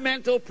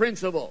fundamental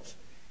principles.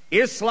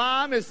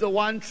 Islam is the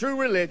one true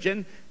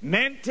religion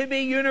meant to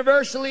be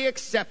universally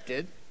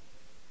accepted.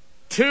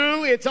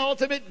 2, its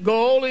ultimate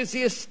goal is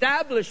the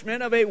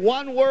establishment of a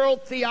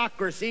one-world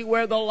theocracy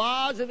where the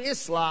laws of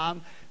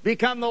Islam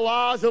become the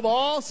laws of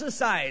all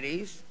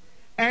societies.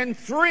 And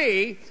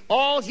 3,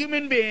 all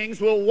human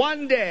beings will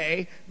one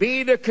day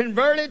be either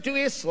converted to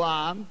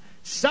Islam,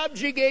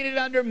 subjugated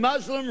under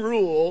Muslim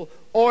rule,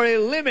 or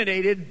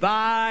eliminated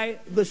by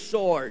the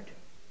sword.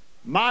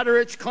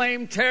 Moderates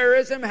claim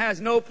terrorism has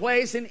no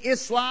place in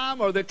Islam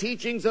or the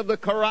teachings of the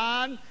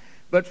Quran,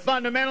 but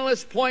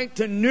fundamentalists point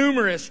to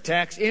numerous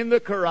texts in the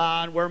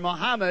Quran where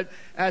Muhammad,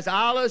 as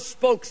Allah's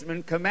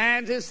spokesman,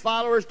 commands his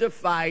followers to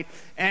fight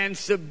and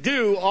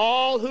subdue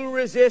all who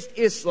resist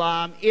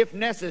Islam, if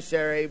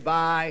necessary,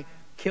 by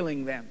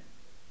killing them.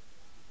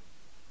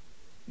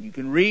 You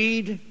can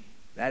read,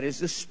 that is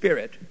the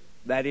spirit,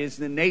 that is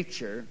the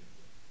nature,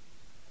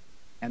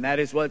 and that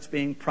is what's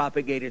being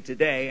propagated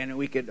today. And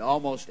we could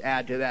almost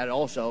add to that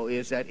also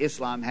is that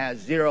Islam has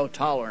zero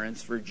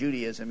tolerance for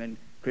Judaism and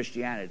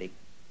Christianity.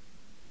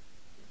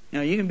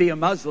 You can be a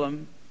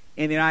Muslim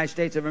in the United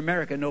States of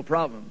America, no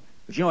problem.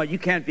 But you know what? You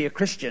can't be a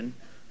Christian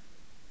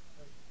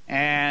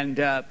and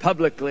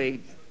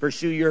publicly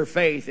pursue your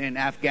faith in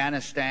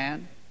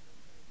Afghanistan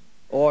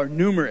or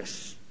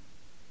numerous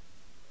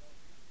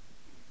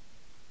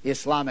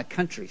Islamic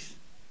countries.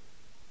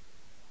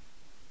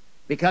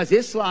 Because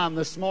Islam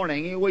this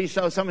morning, we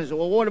saw someone say,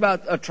 well, what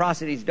about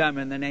atrocities done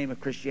in the name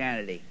of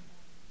Christianity?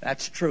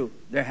 That's true.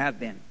 There have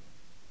been.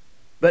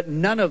 But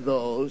none of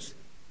those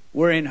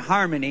were in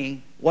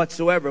harmony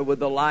whatsoever with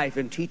the life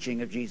and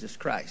teaching of Jesus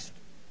Christ.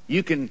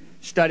 You can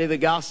study the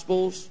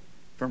Gospels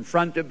from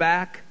front to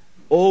back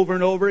over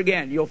and over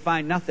again. You'll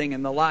find nothing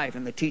in the life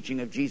and the teaching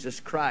of Jesus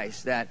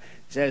Christ that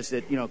says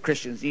that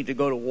Christians need to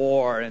go to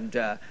war and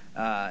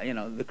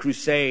the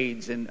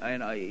Crusades, and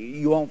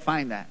you won't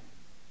find that.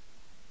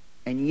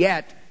 And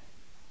yet,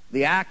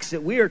 the acts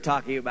that we are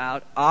talking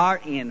about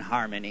are in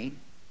harmony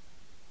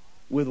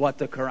with what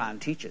the Quran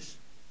teaches,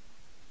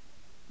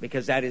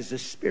 because that is the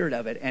spirit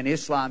of it. And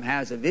Islam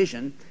has a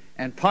vision,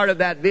 and part of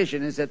that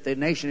vision is that the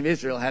nation of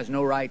Israel has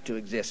no right to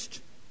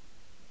exist.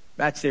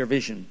 That's their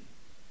vision.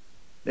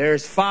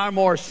 There's far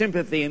more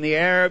sympathy in the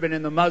Arab and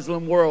in the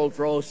Muslim world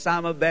for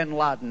Osama bin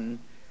Laden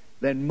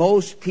than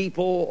most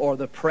people or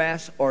the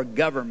press or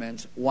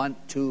governments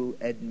want to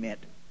admit.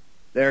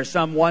 There are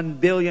some 1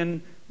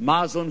 billion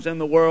Muslims in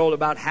the world.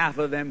 About half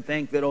of them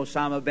think that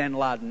Osama bin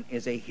Laden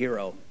is a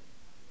hero.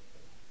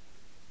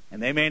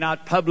 And they may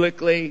not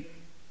publicly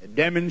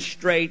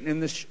demonstrate in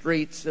the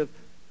streets of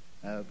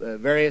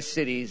various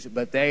cities,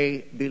 but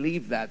they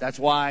believe that. That's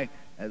why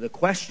the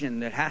question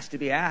that has to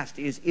be asked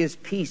is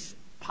peace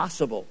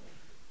possible?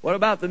 What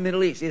about the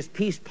Middle East? Is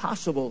peace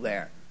possible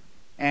there?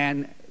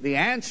 And the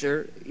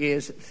answer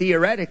is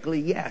theoretically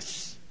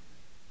yes,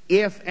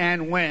 if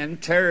and when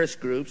terrorist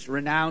groups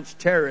renounce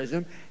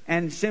terrorism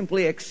and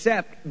simply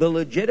accept the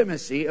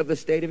legitimacy of the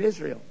State of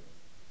Israel.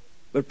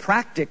 But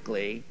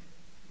practically,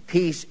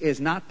 peace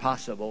is not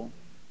possible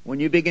when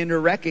you begin to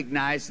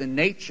recognize the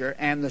nature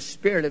and the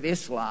spirit of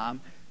Islam,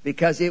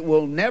 because it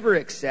will never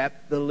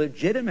accept the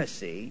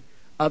legitimacy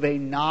of a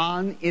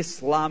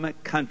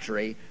non-Islamic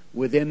country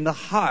within the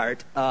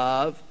heart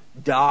of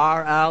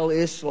Dar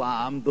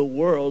al-Islam, the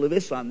world of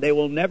Islam. They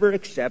will never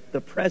accept the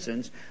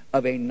presence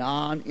of a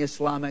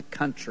non-Islamic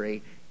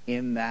country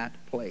in that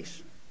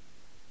place.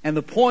 And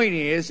the point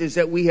is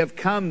that we have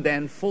come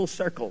then full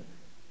circle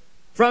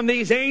from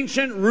these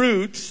ancient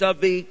roots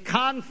of the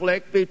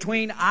conflict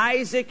between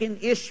Isaac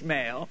and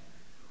Ishmael.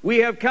 We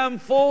have come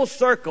full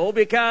circle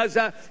because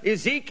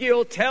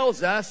Ezekiel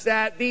tells us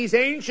that these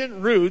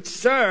ancient roots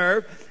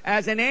serve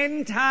as an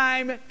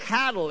end-time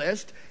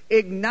catalyst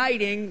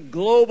igniting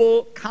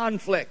global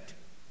conflict.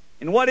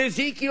 And what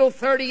Ezekiel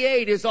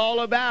 38 is all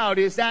about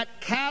is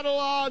that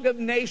catalog of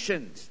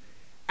nations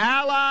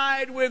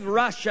allied with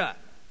Russia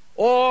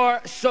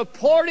or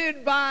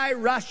supported by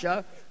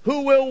Russia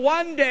who will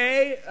one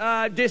day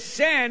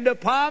descend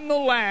upon the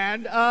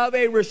land of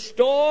a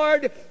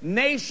restored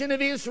nation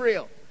of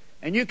Israel.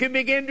 And you can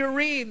begin to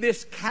read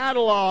this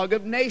catalog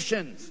of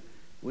nations.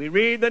 We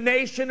read the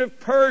nation of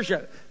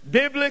Persia.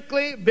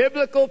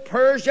 Biblical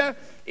Persia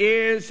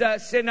is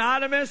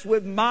synonymous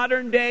with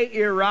modern-day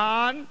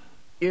Iran,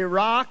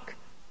 Iraq,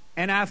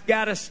 and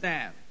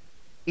Afghanistan.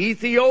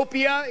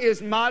 Ethiopia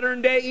is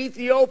modern-day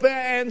Ethiopia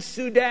and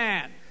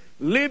Sudan.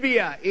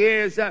 Libya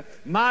is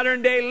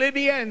modern-day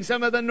Libya and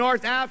some of the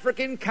North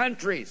African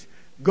countries.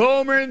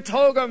 Gomer and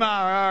Togarmah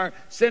are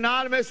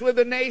synonymous with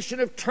the nation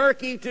of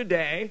Turkey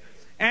today.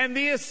 And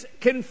this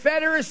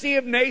confederacy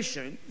of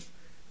nations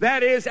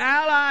that is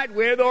allied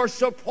with or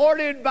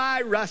supported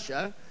by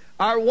Russia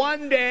are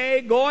one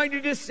day going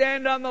to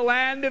descend on the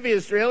land of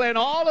Israel, and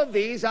all of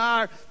these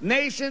are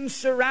nations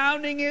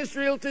surrounding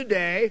Israel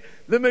today.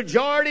 The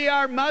majority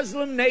are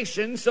Muslim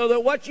nations, so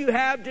that what you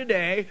have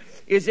today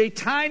is a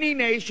tiny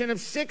nation of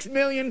 6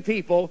 million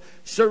people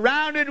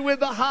surrounded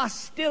with the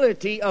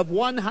hostility of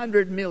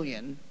 100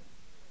 million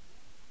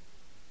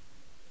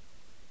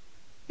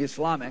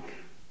Islamic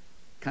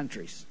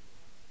countries.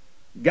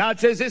 God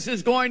says this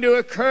is going to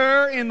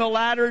occur in the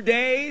latter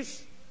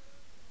days.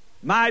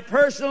 My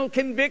personal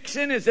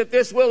conviction is that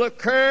this will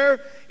occur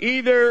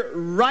either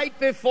right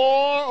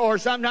before or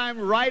sometime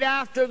right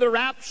after the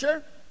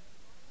rapture.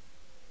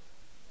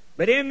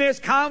 But in this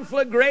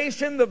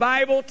conflagration, the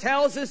Bible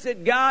tells us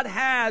that God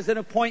has an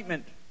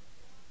appointment,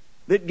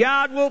 that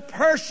God will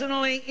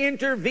personally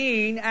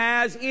intervene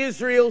as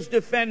Israel's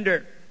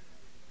defender.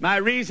 My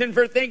reason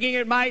for thinking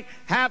it might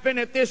happen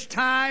at this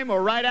time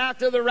or right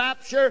after the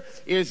rapture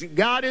is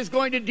God is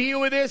going to deal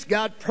with this.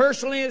 God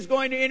personally is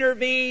going to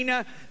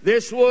intervene.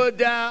 This would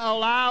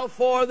allow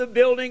for the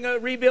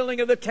rebuilding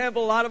of the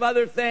temple, a lot of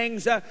other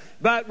things.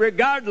 But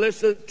regardless,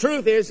 the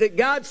truth is that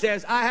God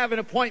says, I have an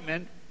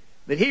appointment,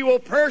 that He will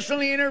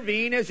personally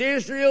intervene as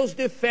Israel's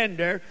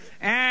defender,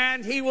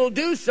 and He will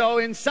do so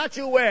in such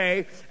a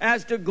way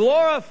as to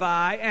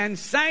glorify and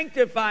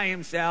sanctify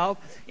Himself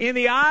in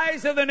the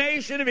eyes of the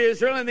nation of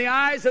Israel, in the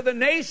eyes of the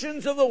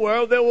nations of the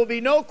world. There will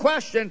be no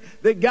question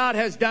that God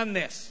has done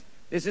this.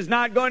 This is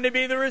not going to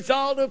be the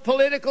result of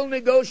political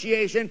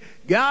negotiation.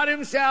 God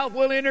Himself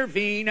will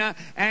intervene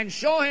and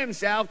show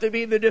Himself to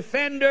be the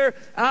defender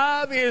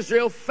of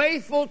Israel,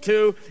 faithful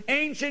to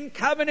ancient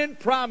covenant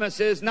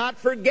promises, not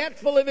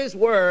forgetful of His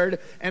word.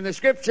 And the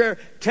Scripture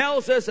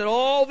tells us that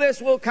all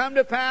this will come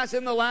to pass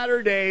in the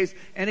latter days.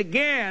 And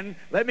again,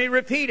 let me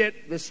repeat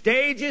it, the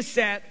stage is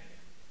set,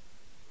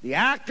 the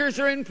actors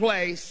are in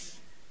place,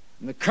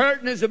 and the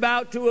curtain is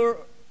about to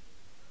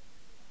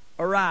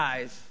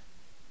arise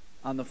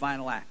on the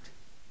final act.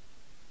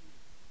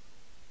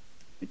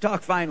 We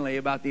talk finally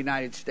about the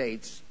United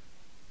States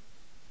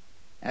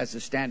as the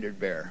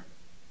standard bearer.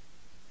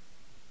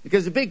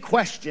 Because the big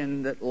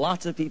question that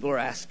lots of people are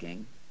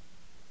asking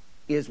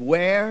is,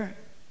 where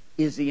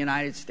is the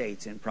United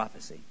States in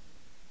prophecy?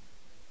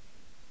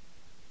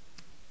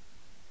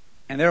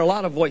 And there are a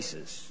lot of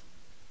voices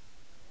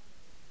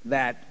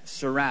that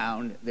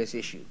surround this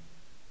issue.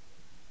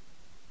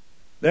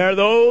 There are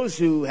those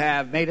who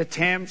have made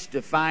attempts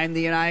to find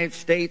the United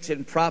States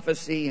in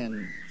prophecy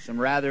in some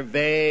rather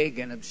vague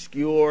and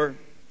obscure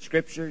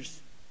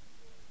scriptures.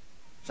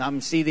 Some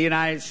see the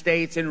United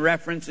States in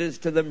references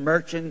to the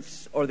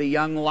merchants or the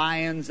young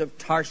lions of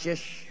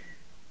Tarshish.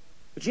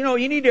 But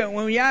you need to,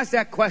 when we ask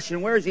that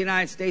question, where is the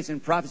United States in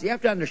prophecy, you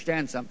have to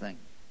understand something.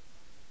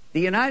 The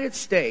United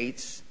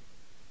States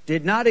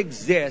did not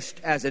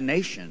exist as a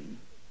nation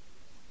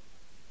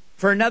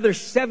for another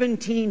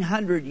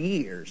 1,700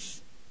 years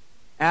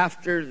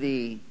after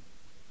the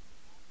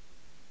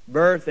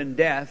birth and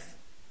death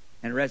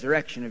and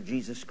resurrection of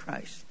Jesus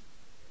Christ.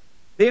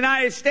 The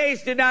United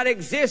States did not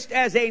exist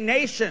as a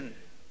nation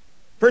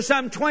for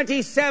some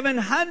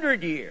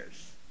 2,700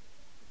 years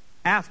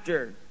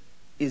after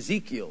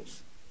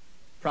Ezekiel's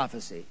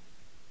prophecy.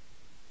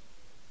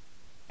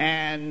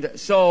 And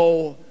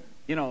so,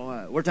 we're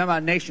talking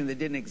about a nation that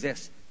didn't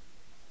exist.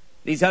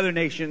 These other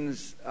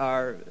nations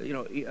are,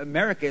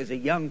 America is a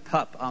young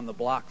pup on the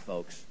block,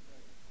 folks,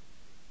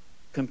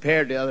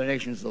 compared to other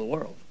nations of the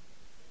world.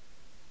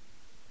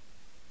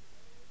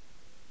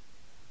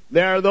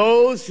 There are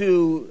those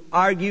who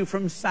argue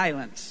from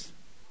silence.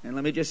 And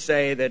let me just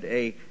say that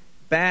a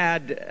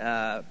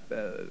bad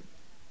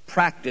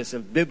practice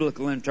of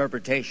biblical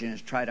interpretation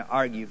is try to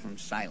argue from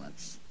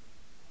silence.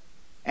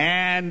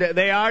 And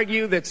they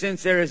argue that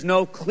since there is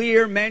no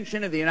clear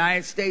mention of the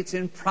United States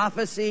in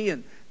prophecy,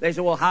 and they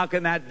say, well, how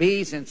can that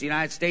be, since the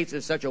United States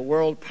is such a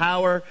world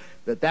power,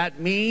 that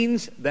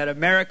means that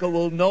America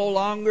will no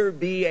longer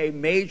be a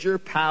major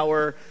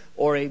power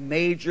or a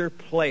major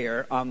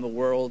player on the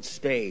world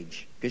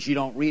stage, because you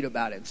don't read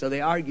about it. So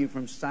they argue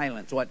from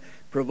silence. What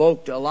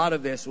provoked a lot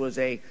of this was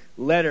a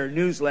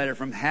newsletter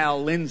from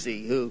Hal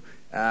Lindsey, who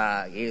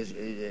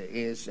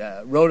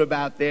wrote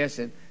about this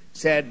and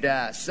said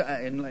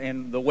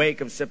in the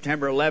wake of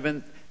September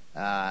 11th,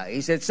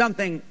 he said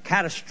something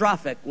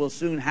catastrophic will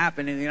soon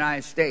happen in the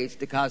United States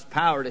to cause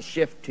power to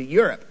shift to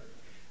Europe.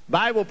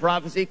 Bible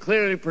prophecy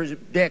clearly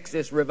predicts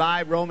this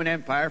revived Roman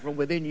Empire from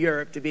within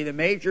Europe to be the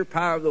major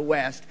power of the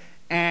West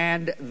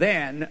and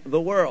then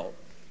the world.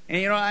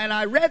 And and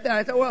I read that.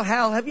 I thought, well,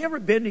 Hal, have you ever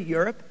been to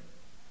Europe?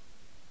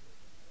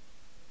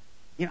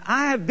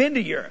 I have been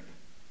to Europe.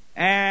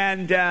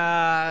 And,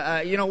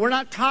 we're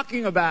not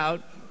talking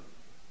about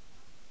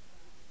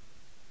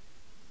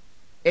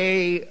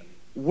a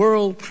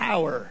world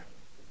power.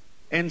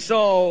 And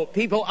so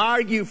people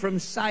argue from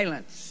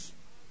silence.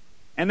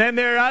 And then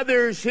there are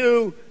others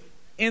who,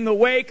 in the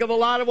wake of a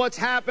lot of what's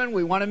happened,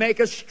 we want to make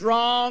a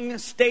strong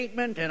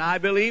statement. And I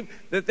believe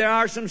that there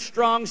are some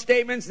strong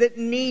statements that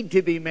need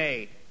to be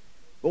made.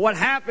 But what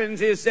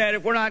happens is that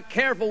if we're not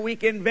careful, we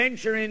can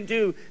venture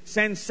into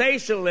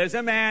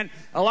sensationalism. And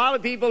a lot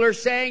of people are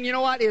saying, you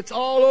know what, it's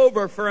all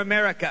over for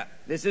America.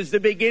 This is the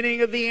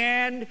beginning of the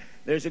end.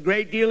 There's a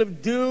great deal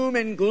of doom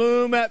and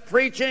gloom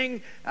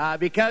preaching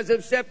because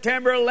of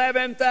September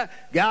 11th.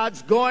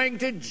 God's going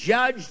to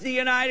judge the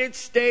United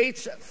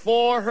States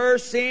for her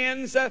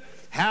sins.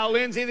 Hal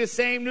Lindsey, the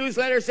same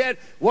newsletter, said,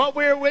 what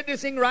we're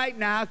witnessing right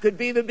now could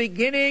be the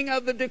beginning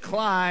of the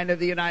decline of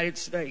the United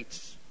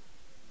States.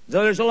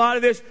 So there's a lot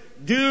of this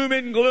doom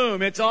and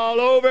gloom. It's all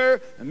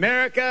over.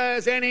 America,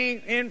 as any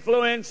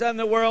influence on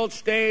the world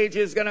stage,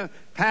 is going to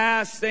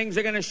pass. Things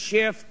are going to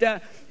shift.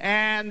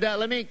 And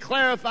let me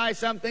clarify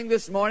something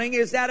this morning,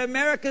 is that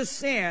America's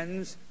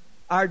sins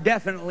are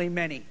definitely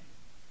many.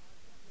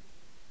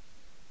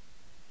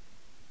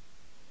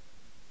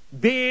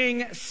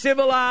 Being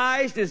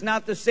civilized is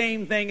not the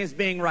same thing as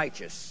being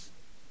righteous.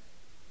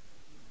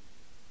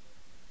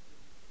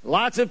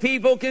 Lots of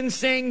people can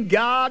sing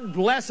God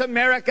Bless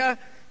America,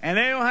 and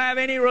they don't have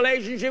any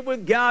relationship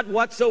with God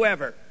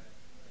whatsoever.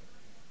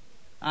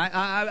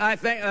 I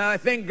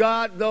think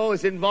God, though,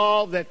 is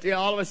involved, that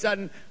all of a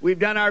sudden we've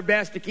done our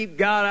best to keep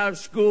God out of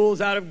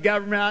schools, out of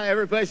government, out of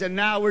every place, and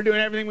now we're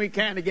doing everything we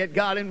can to get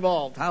God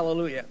involved.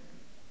 Hallelujah.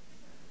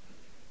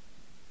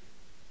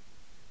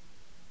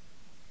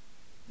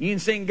 You can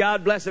sing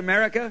God Bless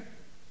America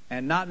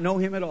and not know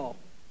Him at all.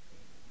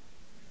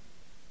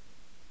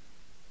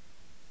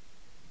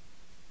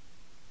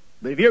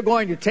 But if you're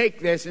going to take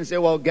this and say,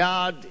 well,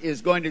 God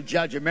is going to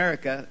judge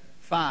America,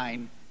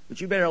 fine. But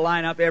you better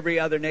line up every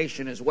other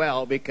nation as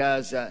well,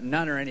 because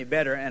none are any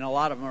better, and a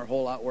lot of them are a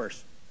whole lot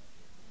worse.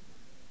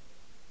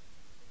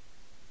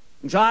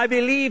 And so I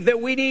believe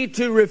that we need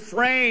to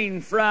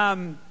refrain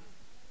from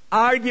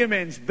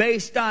arguments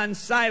based on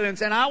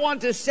silence. And I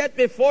want to set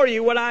before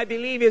you what I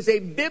believe is a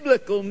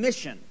biblical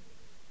mission.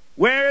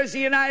 Where is the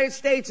United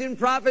States in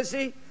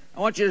prophecy? I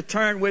want you to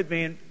turn with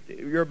me in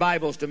your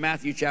Bibles to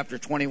Matthew chapter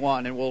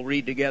 21, and we'll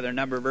read together a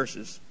number of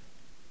verses.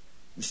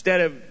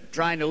 Instead of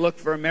trying to look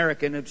for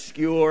American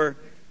obscure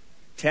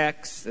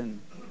texts,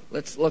 and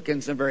let's look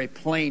in some very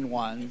plain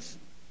ones.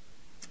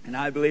 And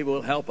I believe it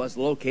will help us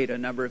locate a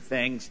number of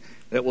things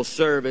that will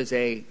serve as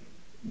a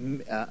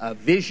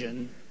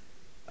vision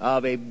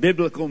of a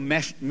biblical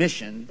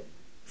mission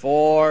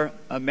for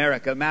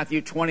America.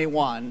 Matthew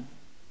 21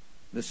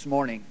 this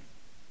morning.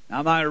 Now,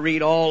 I'm not going to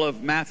read all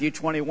of Matthew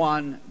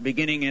 21,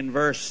 beginning in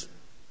verse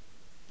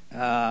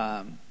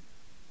let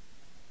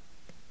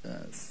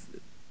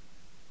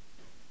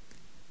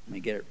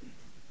me get it.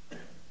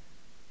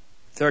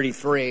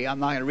 33. I'm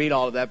not going to read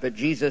all of that, but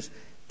Jesus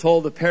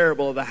told the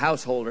parable of the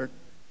householder.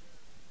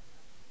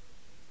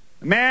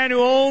 A man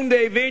who owned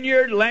a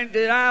vineyard lent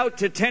it out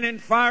to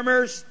tenant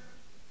farmers.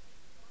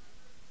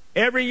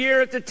 Every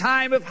year at the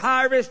time of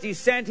harvest, he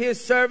sent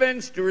his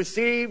servants to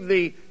receive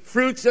the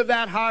fruits of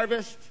that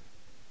harvest.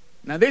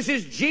 Now, this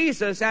is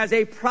Jesus as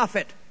a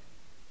prophet.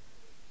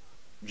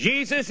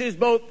 Jesus is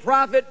both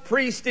prophet,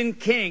 priest, and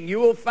king. You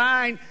will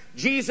find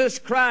Jesus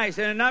Christ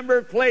in a number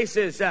of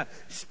places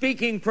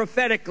speaking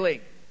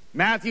prophetically.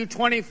 Matthew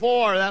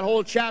 24, that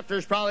whole chapter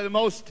is probably the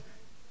most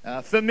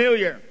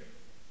familiar.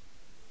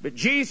 But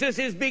Jesus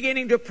is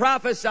beginning to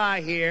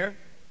prophesy here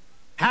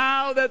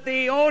how that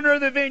the owner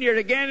of the vineyard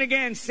again and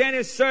again sent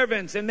his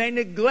servants, and they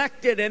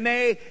neglected and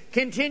they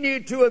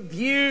continued to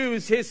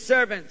abuse his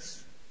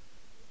servants.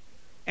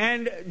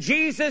 And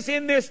Jesus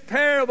in this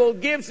parable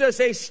gives us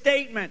a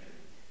statement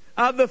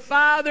of the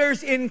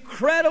Father's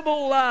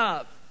incredible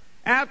love.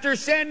 After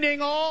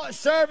sending all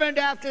servant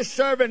after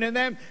servant and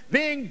them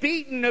being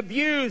beaten,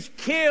 abused,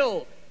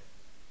 killed,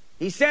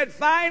 he said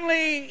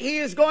finally he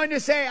is going to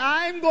say,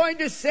 I'm going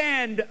to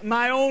send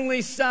my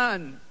only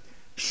Son.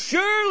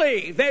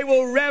 Surely they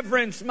will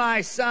reverence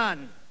my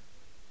Son.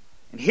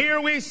 And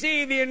here we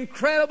see the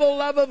incredible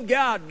love of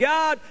God.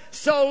 God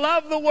so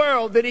loved the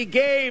world that He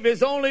gave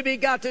His only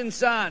begotten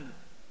Son.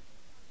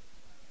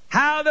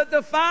 How that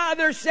the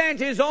Father sent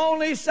His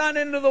only Son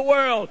into the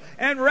world.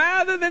 And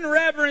rather than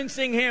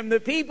reverencing Him,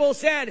 the people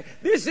said,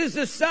 this is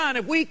the Son.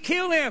 If we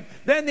kill Him,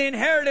 then the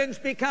inheritance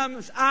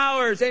becomes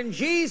ours. And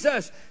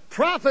Jesus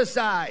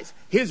prophesies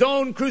His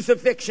own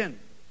crucifixion.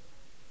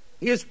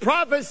 He is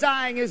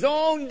prophesying His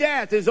own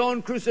death, His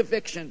own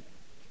crucifixion.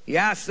 He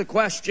asks the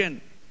question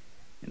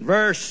in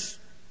verse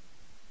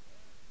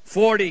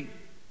 40,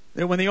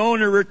 that when the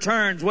owner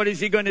returns, what is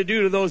he going to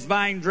do to those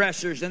vine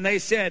dressers? And they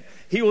said,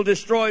 he will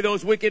destroy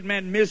those wicked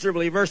men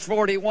miserably. Verse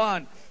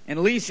 41, and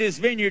lease his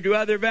vineyard to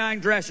other vine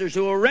dressers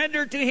who will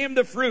render to him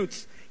the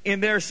fruits in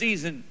their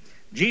season.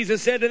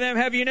 Jesus said to them,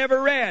 have you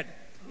never read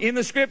in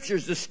the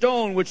Scriptures, the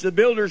stone which the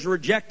builders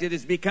rejected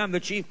has become the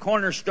chief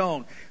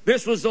cornerstone.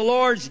 This was the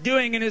Lord's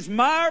doing and is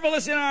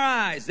marvelous in our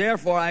eyes.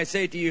 Therefore I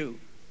say to you,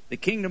 the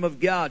kingdom of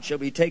God shall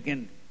be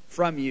taken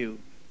from you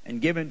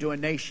and given to a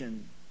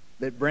nation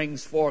that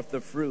brings forth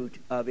the fruit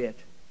of it.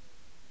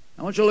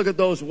 I want you to look at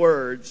those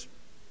words.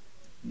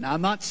 Now,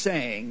 I'm not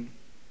saying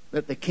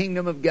that the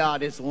kingdom of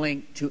God is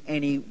linked to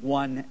any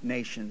one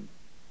nation.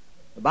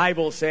 The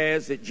Bible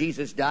says that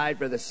Jesus died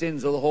for the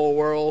sins of the whole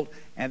world,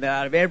 and that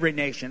out of every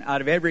nation,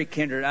 out of every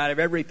kindred, out of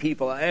every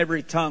people, out of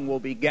every tongue will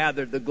be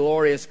gathered the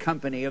glorious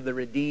company of the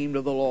redeemed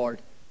of the Lord.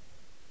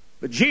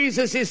 But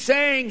Jesus is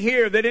saying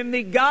here that in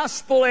the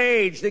gospel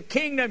age, the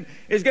kingdom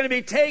is going to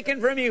be taken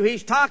from you.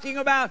 He's talking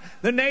about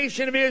the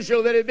nation of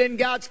Israel that had been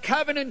God's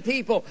covenant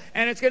people,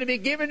 and it's going to be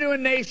given to a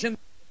nation.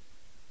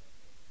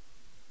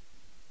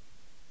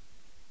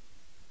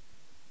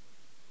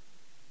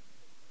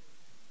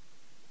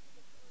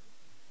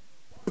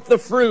 The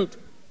fruit.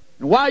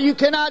 And while you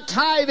cannot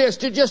tie this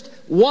to just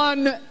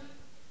one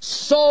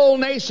sole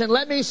nation,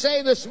 let me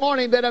say this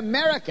morning that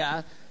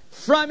America,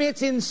 from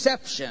its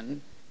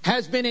inception,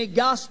 has been a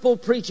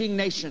gospel-preaching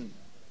nation.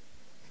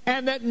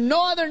 And that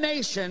no other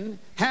nation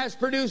has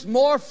produced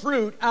more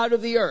fruit out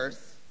of the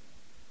earth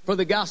for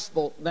the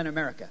gospel than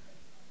America.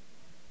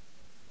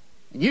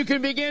 And you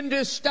can begin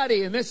to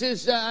study, and this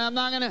is, I'm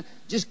not going to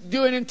just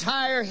do an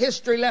entire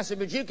history lesson,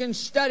 but you can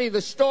study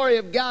the story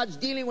of God's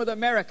dealing with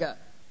America.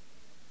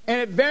 And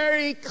it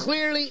very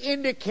clearly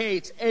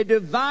indicates a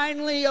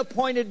divinely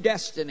appointed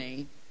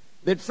destiny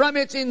that from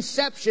its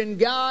inception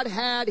God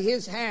had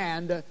His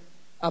hand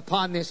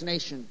upon this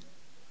nation.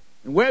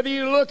 And whether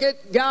you look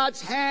at God's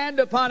hand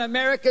upon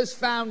America's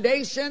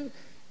foundation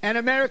and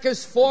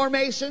America's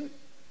formation,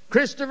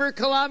 Christopher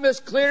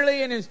Columbus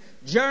clearly in his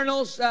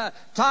journals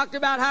talked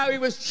about how he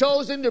was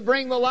chosen to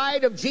bring the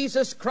light of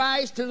Jesus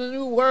Christ to the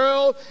New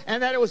World,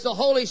 and that it was the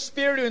Holy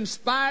Spirit who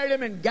inspired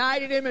him and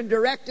guided him and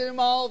directed him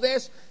all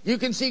this. You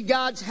can see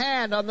God's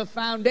hand on the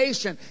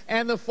foundation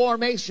and the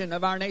formation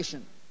of our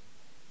nation.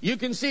 You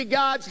can see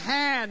God's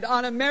hand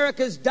on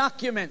America's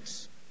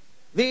documents.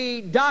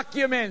 The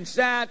documents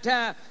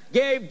that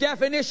gave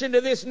definition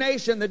to this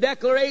nation, the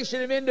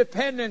Declaration of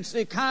Independence,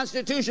 the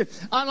Constitution,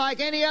 unlike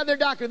any other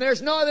document.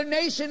 There's no other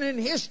nation in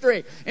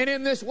history and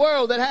in this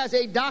world that has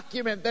a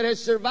document that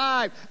has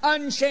survived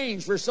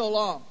unchanged for so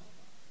long.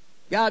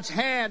 God's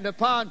hand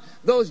upon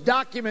those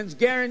documents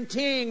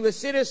guaranteeing the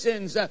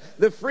citizens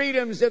the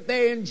freedoms that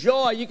they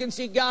enjoy. You can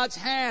see God's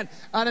hand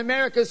on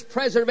America's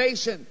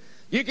preservation.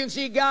 You can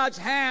see God's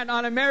hand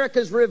on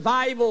America's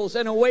revivals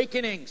and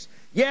awakenings.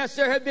 Yes,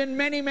 there have been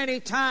many, many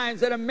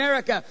times that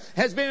America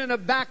has been in a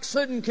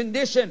backslidden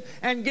condition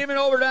and given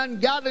over to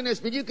ungodliness.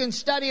 But you can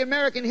study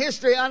American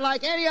history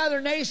unlike any other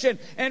nation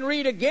and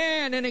read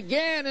again and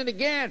again and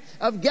again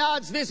of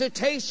God's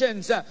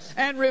visitations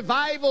and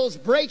revivals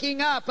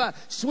breaking up,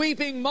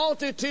 sweeping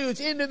multitudes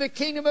into the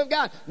kingdom of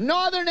God. No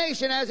other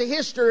nation has a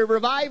history of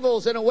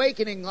revivals and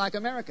awakening like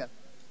America.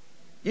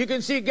 You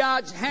can see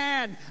God's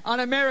hand on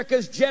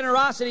America's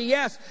generosity.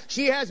 Yes,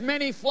 she has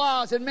many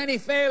flaws and many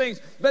failings,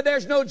 but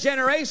there's no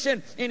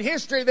generation in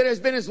history that has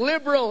been as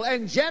liberal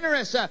and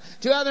generous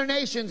to other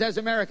nations as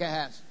America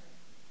has.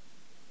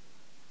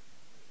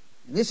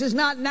 This is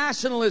not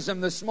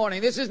nationalism this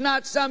morning. This is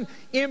not some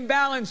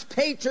imbalanced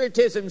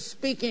patriotism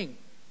speaking.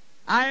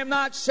 I am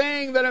not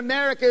saying that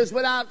America is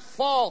without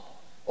fault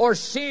or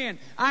sin.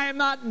 I am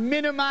not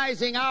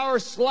minimizing our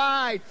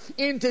slide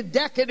into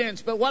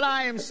decadence, but what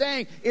I am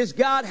saying is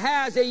God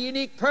has a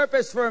unique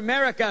purpose for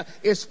America,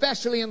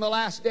 especially in the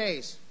last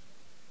days.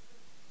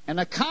 And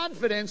the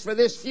confidence for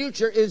this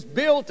future is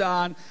built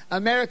on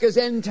America's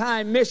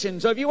end-time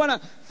mission. So if you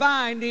want to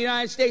find the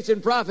United States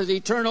in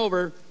prophecy, turn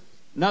over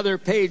another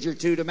page or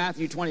two to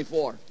Matthew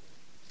 24.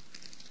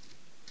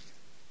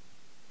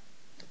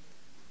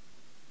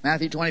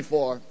 Matthew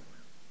 24,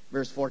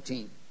 verse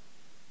 14.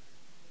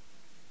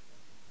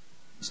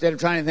 Instead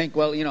of trying to think,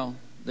 well,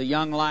 the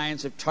young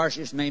lions of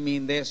Tarshish may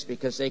mean this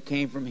because they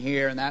came from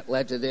here and that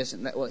led to this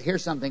and that. Well,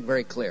 here's something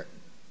very clear.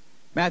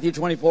 Matthew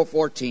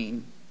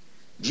 24:14.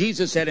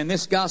 Jesus said, "In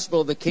this gospel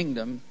of the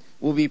kingdom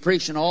will be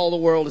preached in all the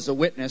world as a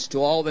witness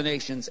to all the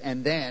nations,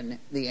 and then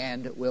the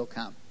end will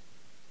come."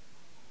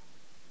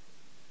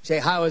 Say,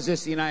 how is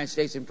this the United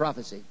States in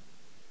prophecy?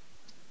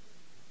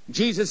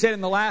 Jesus said in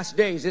the last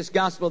days, this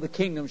gospel of the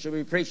kingdom shall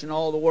be preached in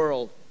all the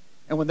world.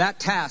 And when that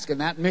task and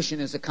that mission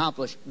is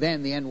accomplished,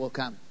 then the end will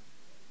come.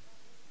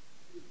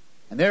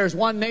 And there is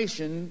one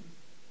nation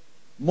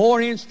more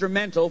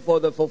instrumental for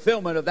the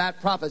fulfillment of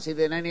that prophecy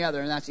than any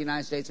other, and that's the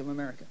United States of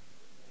America.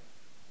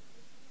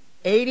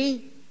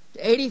 80 to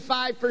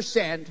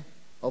 85%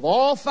 of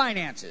all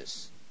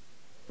finances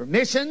for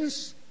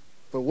missions,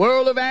 for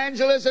world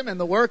evangelism, and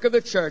the work of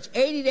the church.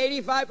 80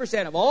 to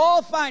 85% of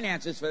all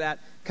finances for that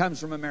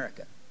comes from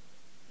America.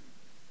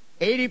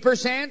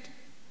 80%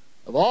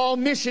 of all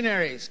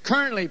missionaries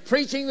currently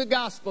preaching the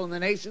gospel in the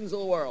nations of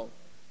the world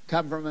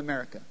come from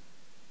America.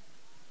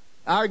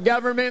 Our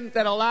government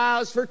that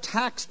allows for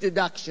tax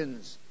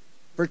deductions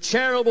for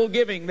charitable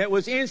giving that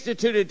was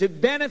instituted to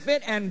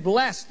benefit and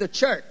bless the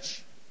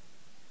church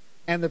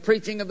and the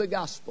preaching of the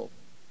gospel.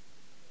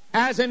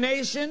 As a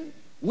nation,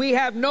 we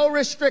have no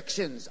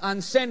restrictions on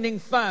sending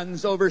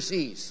funds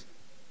overseas.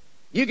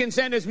 You can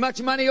send as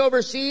much money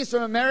overseas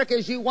from America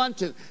as you want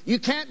to. You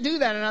can't do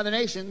that in other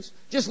nations.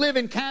 Just live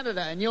in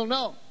Canada and you'll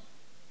know.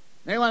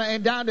 They want to,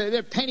 and down to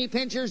their penny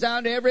pinchers,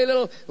 down to every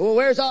little, well,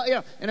 where's all,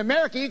 in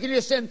America you can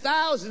just send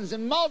thousands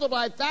and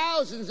multiply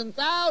thousands and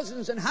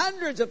thousands and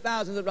hundreds of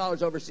thousands of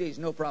dollars overseas,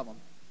 no problem.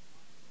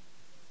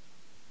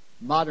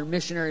 Modern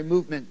missionary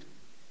movement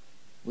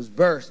was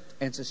birthed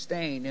and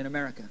sustained in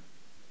America.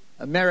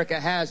 America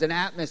has an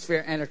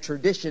atmosphere and a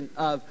tradition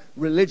of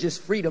religious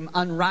freedom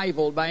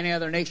unrivaled by any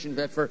other nation.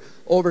 That for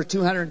over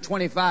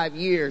 225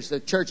 years, the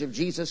Church of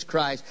Jesus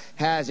Christ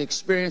has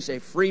experienced a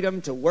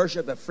freedom to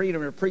worship, a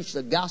freedom to preach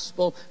the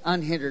gospel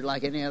unhindered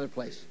like any other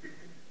place.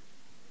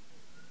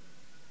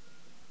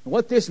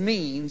 What this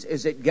means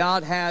is that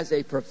God has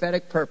a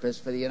prophetic purpose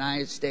for the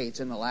United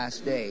States in the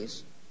last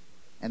days.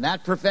 And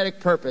that prophetic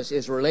purpose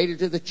is related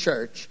to the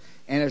church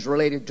and is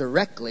related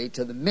directly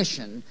to the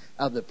mission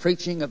of the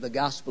preaching of the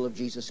gospel of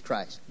Jesus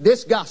Christ.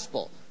 This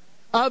gospel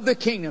of the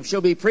kingdom shall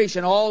be preached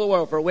in all the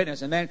world for a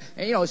witness. And then,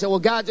 say, well,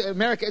 God's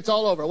America, it's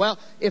all over. Well,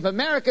 if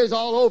America is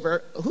all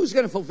over, who's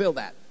going to fulfill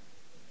that?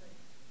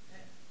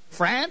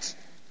 France?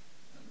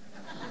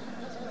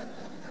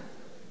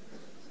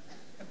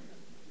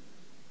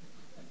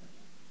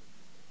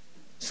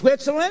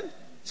 Switzerland?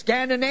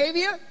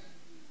 Scandinavia?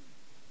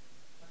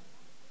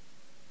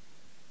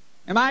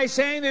 Am I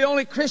saying that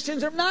only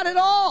Christians are? Not at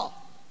all.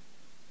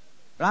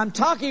 But I'm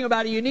talking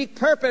about a unique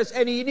purpose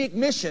and a unique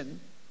mission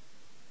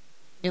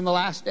in the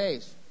last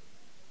days.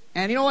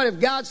 And you know what?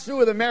 If God's through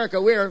with America,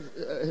 we're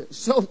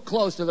so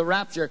close to the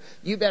rapture.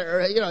 You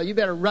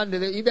better run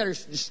to you better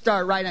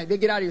start right now.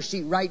 Get out of your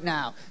seat right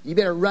now. You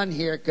better run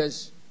here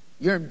because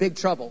you're in big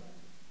trouble.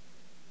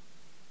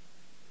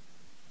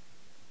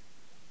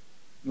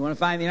 You want to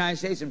find the United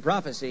States in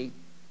prophecy?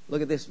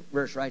 Look at this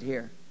verse right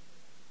here.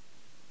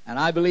 And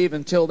I believe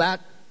until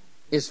that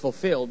is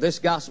fulfilled, this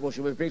gospel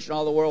shall be preached in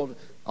all the world,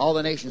 all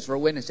the nations for a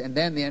witness, and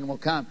then the end will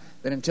come.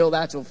 But until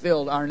that's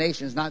fulfilled, our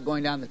nation is not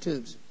going down the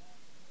tubes.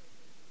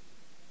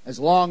 As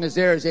long as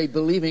there is a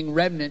believing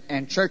remnant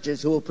and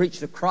churches who will preach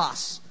the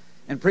cross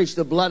and preach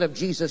the blood of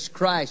Jesus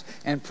Christ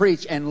and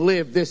preach and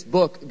live this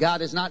book,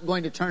 God is not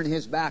going to turn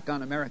His back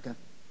on America.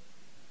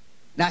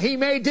 Now, He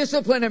may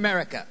discipline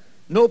America,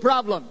 no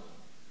problem.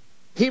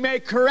 He may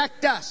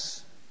correct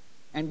us,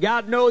 and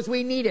God knows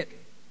we need it.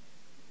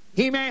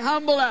 He may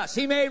humble us.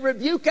 He may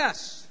rebuke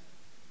us.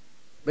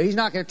 But He's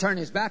not going to turn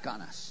His back on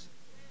us.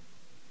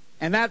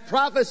 And that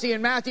prophecy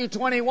in Matthew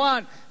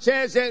 21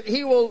 says that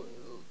He will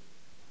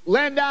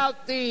lend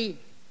out the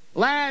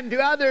land to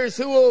others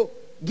who will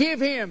give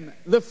Him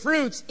the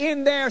fruits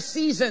in their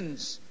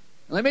seasons.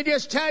 Let me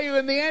just tell you,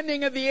 in the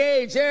ending of the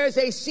age, there is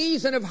a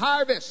season of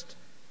harvest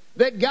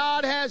that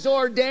God has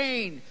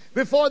ordained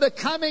before the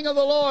coming of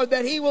the Lord,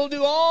 that He will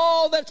do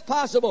all that's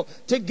possible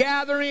to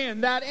gather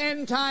in that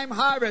end time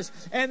harvest.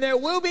 And there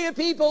will be a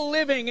people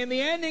living in the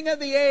ending of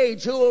the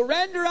age who will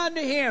render unto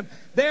Him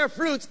their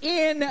fruits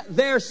in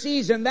their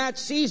season, that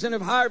season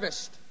of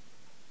harvest.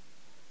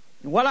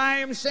 And what I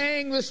am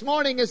saying this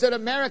morning is that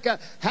America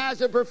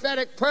has a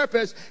prophetic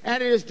purpose,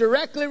 and it is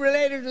directly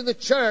related to the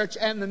church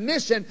and the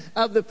mission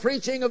of the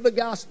preaching of the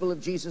gospel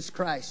of Jesus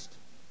Christ.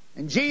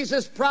 And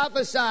Jesus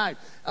prophesied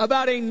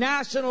about a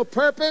national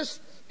purpose,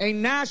 a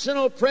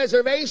national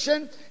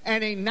preservation,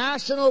 and a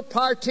national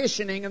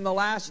partitioning in the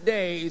last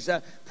days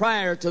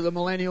prior to the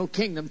millennial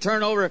kingdom.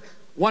 Turn over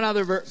one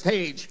other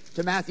page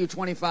to Matthew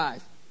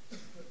 25.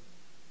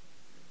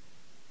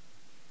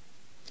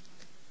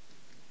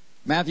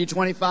 Matthew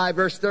 25,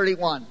 verse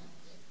 31.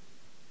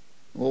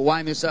 We'll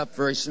wind this up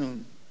very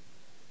soon.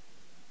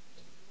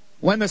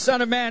 When the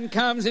Son of Man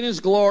comes in His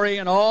glory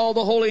and all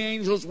the holy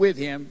angels with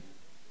Him,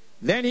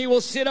 then He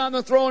will sit on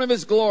the throne of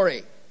His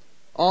glory.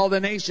 All the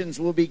nations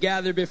will be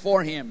gathered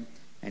before Him,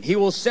 and He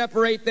will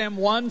separate them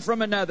one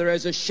from another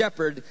as a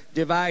shepherd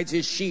divides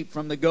his sheep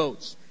from the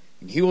goats.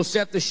 And He will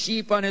set the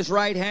sheep on His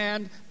right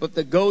hand, but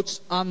the goats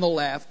on the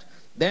left.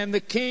 Then the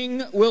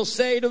King will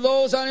say to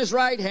those on His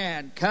right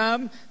hand,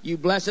 Come, you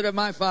blessed of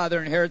my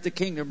Father, inherit the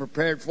kingdom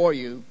prepared for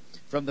you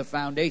from the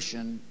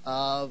foundation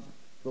of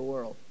the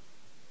world.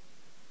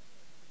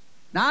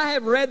 Now, I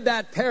have read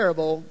that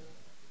parable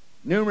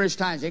numerous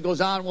times. It goes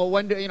on, well,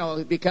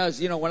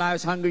 because when I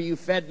was hungry, you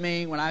fed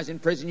me. When I was in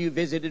prison, you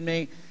visited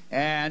me.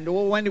 And,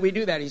 well, when do we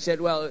do that? He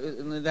said, well,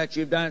 that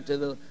you've done it to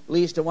the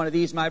least of one of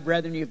these, my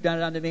brethren, you've done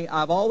it unto me.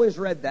 I've always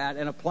read that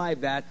and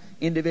applied that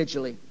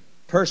individually.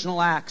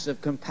 Personal acts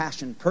of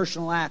compassion,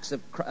 personal acts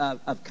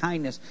of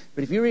kindness.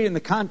 But if you read in the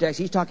context,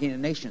 He's talking to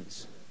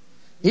nations.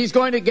 He's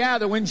going to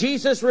gather. When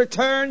Jesus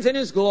returns in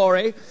His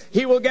glory,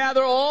 He will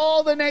gather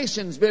all the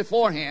nations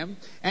before Him,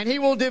 and He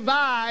will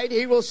divide,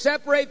 He will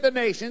separate the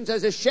nations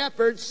as a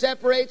shepherd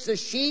separates the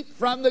sheep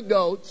from the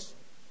goats.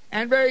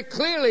 And very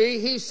clearly,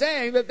 He's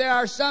saying that there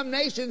are some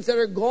nations that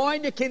are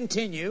going to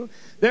continue.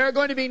 There are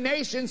going to be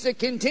nations that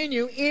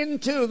continue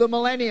into the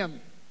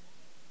millennium.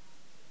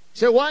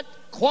 So what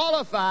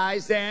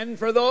qualifies then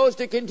for those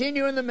to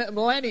continue in the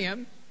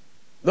millennium?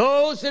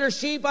 Those that are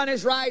sheep on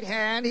His right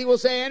hand, He will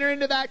say, enter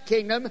into that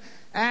kingdom.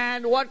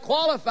 And what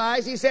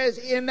qualifies, He says,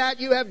 in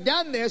that you have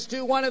done this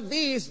to one of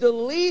these, the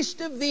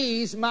least of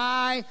these,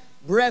 my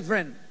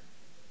brethren.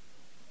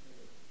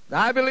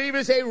 I believe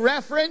is a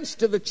reference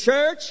to the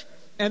church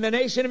and the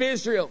nation of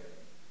Israel.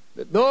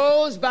 That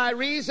those, by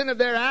reason of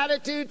their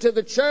attitude to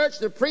the church,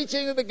 the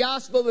preaching of the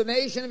gospel of the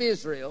nation of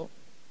Israel,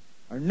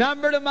 are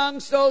numbered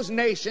amongst those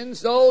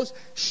nations, those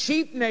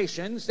sheep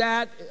nations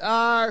that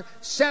are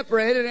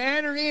separated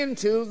and enter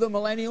into the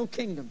millennial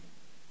kingdom.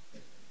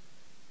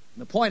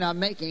 The point I'm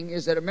making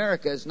is that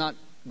America is not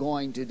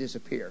going to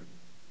disappear.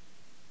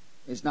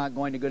 It's not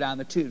going to go down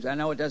the tubes. I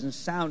know it doesn't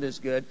sound as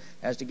good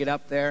as to get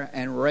up there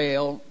and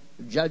rail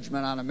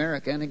judgment on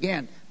America. And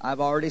again, I've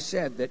already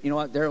said that, you know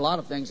what, there are a lot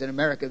of things in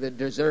America that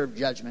deserve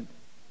judgment.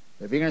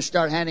 If you're going to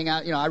start handing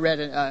out, I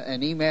read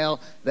an email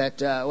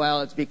that,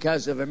 it's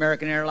because of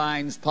American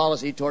Airlines'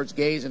 policy towards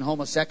gays and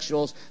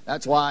homosexuals.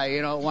 That's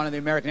why, one of the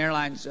American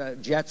Airlines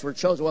jets were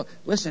chosen. Well,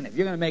 listen, if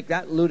you're going to make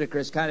that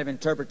ludicrous kind of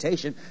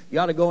interpretation, you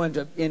ought to go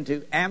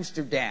into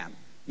Amsterdam.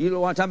 You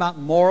want to talk about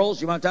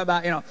morals? You want to talk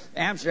about,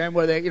 Amsterdam,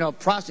 where they,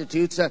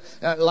 prostitutes,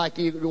 like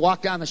you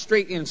walk down the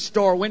street in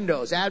store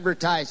windows,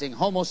 advertising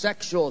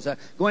homosexuals.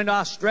 Going to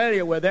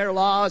Australia, where their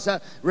laws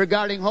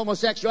regarding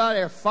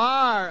homosexuality are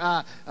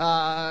far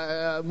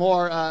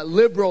more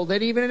liberal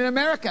than even in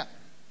America.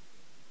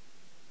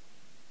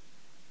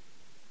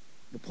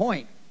 The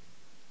point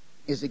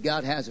is that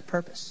God has a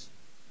purpose.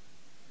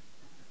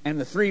 And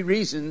the three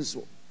reasons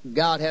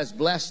God has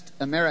blessed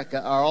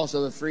America are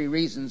also the three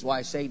reasons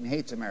why Satan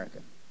hates America.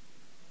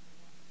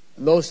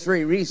 And those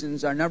three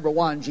reasons are, number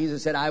one,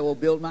 Jesus said, I will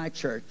build my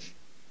church.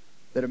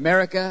 That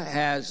America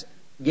has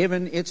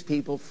given its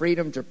people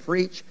freedom to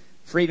preach,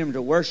 freedom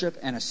to worship,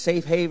 and a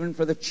safe haven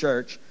for the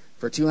church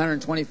for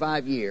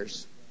 225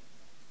 years.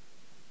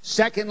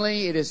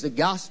 Secondly, it is the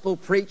gospel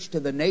preached to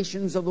the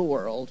nations of the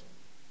world,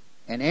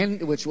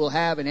 which will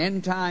have an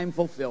end-time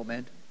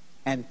fulfillment.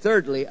 And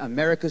thirdly,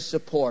 America's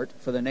support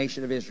for the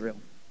nation of Israel.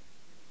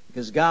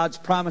 Because God's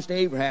promise to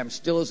Abraham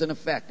still is in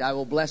effect. I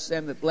will bless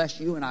them that bless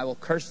you, and I will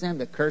curse them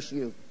that curse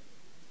you.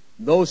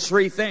 Those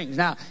three things.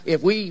 Now,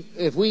 if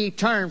we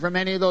turn from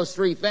any of those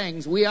three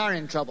things, we are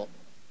in trouble.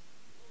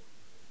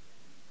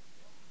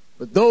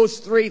 But those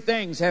three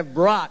things have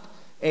brought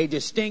a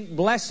distinct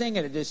blessing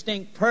and a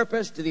distinct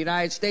purpose to the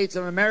United States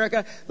of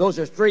America. Those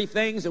are three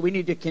things that we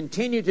need to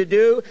continue to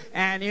do.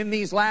 And in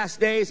these last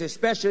days,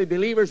 especially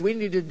believers, we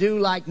need to do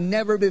like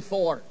never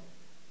before.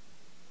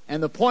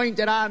 And the point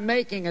that I'm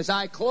making as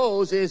I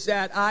close is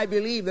that I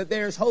believe that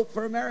there's hope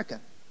for America.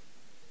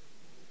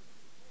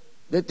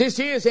 That this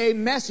is a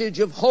message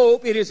of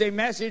hope. It is a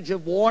message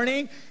of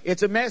warning.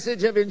 It's a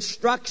message of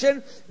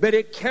instruction. But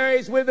it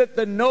carries with it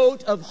the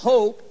note of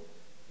hope.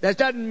 That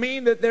doesn't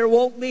mean that there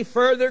won't be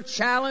further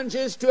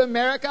challenges to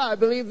America. I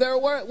believe there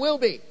will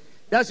be.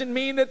 Doesn't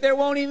mean that there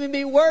won't even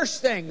be worse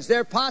things.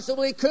 There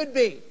possibly could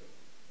be.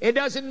 It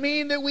doesn't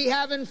mean that we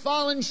haven't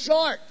fallen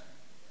short.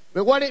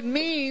 But what it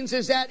means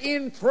is that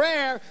in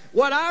prayer,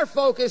 what our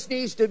focus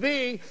needs to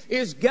be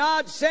is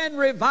God send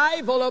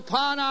revival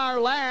upon our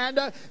land.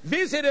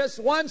 Visit us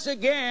once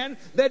again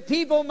that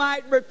people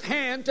might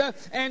repent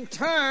and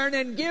turn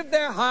and give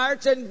their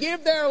hearts and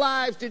give their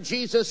lives to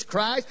Jesus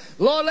Christ.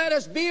 Lord, let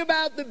us be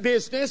about the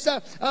business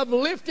of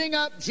lifting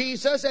up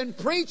Jesus and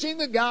preaching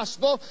the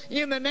gospel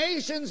in the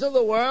nations of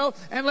the world.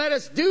 And let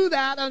us do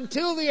that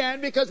until the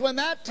end, because when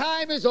that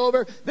time is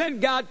over,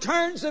 then God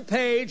turns the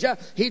page.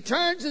 He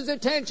turns His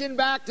attention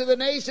back to the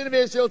nation of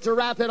Israel to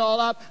wrap it all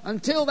up.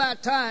 Until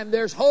that time,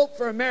 there's hope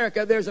for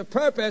America. There's a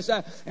purpose.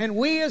 And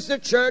we as the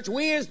church,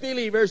 we as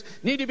believers,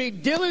 need to be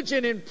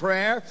diligent in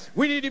prayer.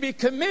 We need to be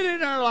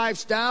committed in our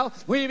lifestyle.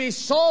 We need to be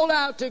sold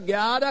out to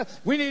God.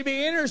 We need to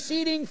be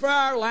interceding for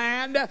our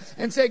land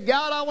and say,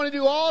 God, I want to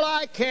do all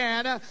I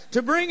can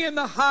to bring in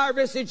the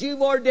harvest that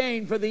You've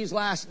ordained for these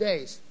last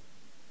days.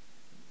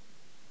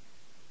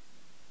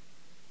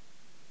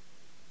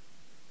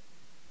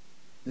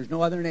 There's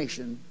no other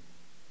nation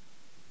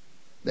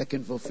that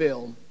can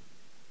fulfill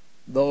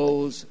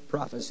those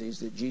prophecies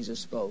that Jesus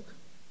spoke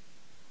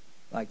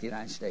like the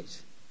United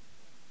States.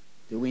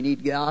 Do we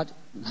need God?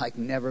 Like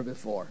never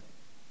before.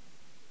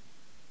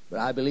 But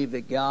I believe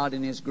that God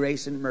in His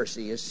grace and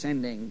mercy is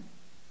sending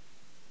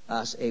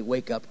us a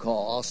wake-up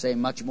call. I'll say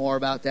much more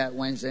about that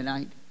Wednesday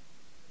night.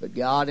 But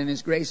God in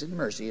His grace and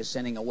mercy is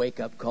sending a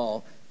wake-up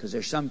call, because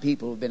there's some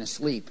people who have been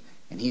asleep,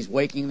 and He's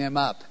waking them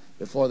up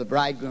before the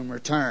bridegroom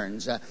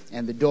returns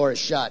and the door is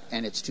shut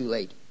and it's too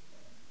late.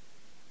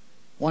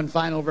 One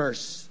final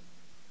verse,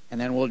 and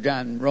then we're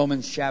done.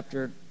 Romans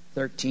chapter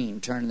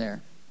 13. Turn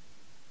there.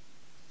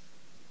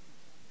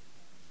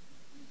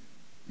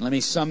 Let me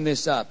sum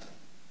this up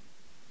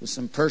with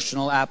some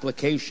personal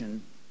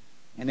application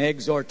and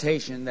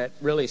exhortation that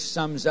really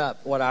sums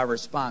up what our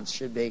response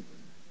should be.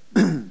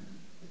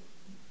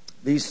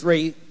 These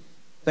three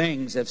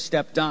things have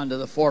stepped onto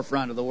the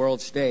forefront of the world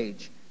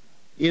stage.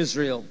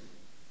 Israel,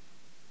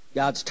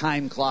 God's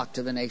time clock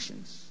to the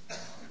nations.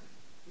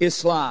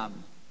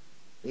 Islam,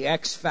 the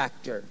X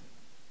factor,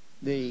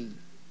 the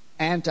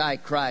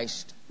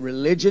Antichrist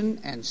religion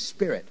and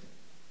spirit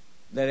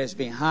that is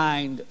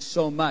behind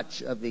so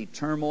much of the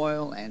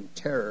turmoil and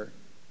terror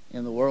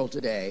in the world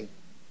today,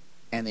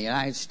 and the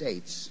United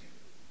States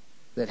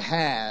that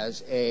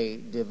has a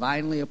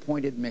divinely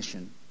appointed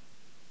mission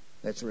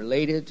that's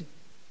related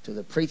to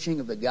the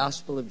preaching of the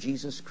gospel of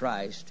Jesus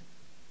Christ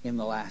in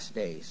the last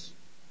days.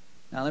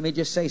 Now let me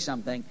just say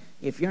something.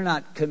 If you're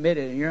not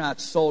committed and you're not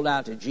sold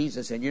out to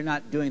Jesus and you're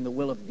not doing the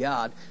will of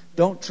God,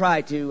 don't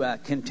try to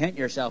content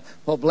yourself.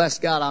 Well, bless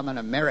God, I'm an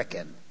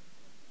American.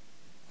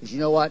 Because you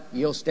know what?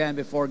 You'll stand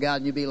before God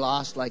and you'll be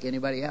lost like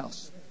anybody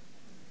else.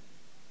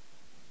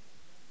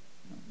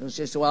 It was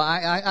just, well,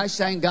 I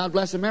sang God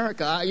Bless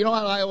America. You know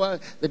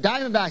what? The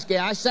Diamondbacks game,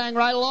 I sang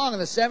right along in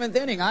the 7th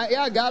inning.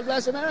 Yeah, God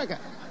Bless America.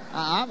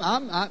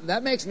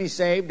 That makes me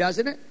saved,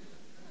 doesn't it?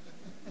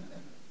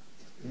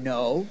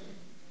 No.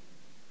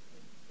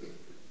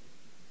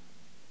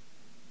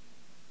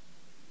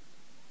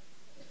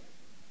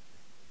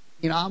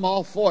 You know, I'm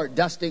all for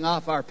dusting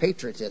off our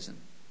patriotism.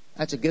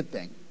 That's a good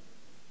thing.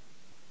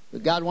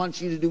 But God wants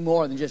you to do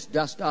more than just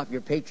dust off your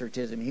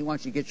patriotism. He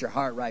wants you to get your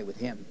heart right with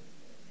Him.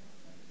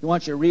 He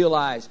wants you to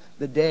realize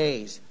the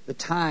days, the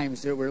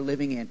times that we're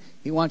living in.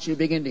 He wants you to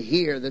begin to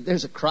hear that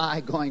there's a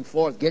cry going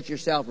forth. Get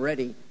yourself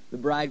ready. The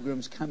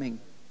bridegroom's coming.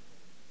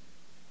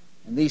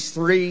 And these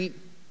three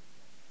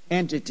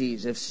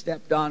entities have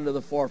stepped onto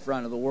the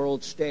forefront of the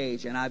world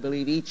stage. And I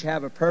believe each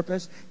have a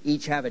purpose,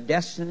 each have a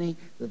destiny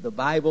that the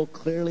Bible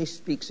clearly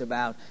speaks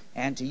about.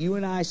 And to you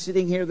and I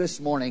sitting here this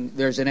morning,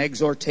 there's an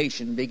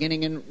exhortation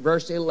beginning in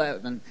verse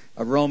 11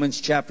 of Romans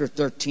chapter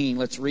 13.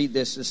 Let's read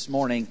this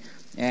morning.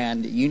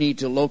 And you need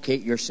to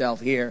locate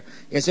yourself here.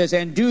 It says,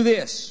 and do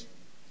this,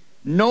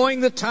 knowing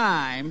the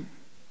time,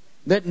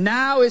 that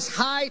now is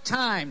high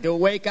time to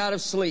awake out of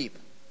sleep.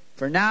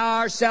 For now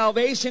our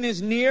salvation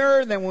is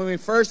nearer than when we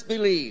first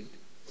believed.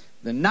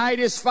 The night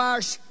is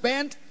far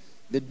spent,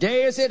 the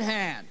day is at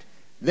hand.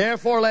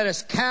 Therefore let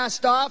us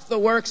cast off the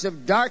works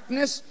of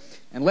darkness,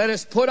 and let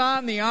us put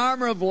on the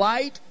armor of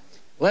light.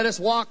 Let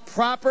us walk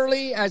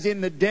properly as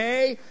in the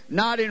day,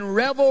 not in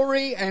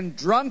revelry and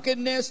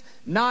drunkenness,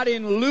 not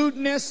in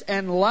lewdness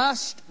and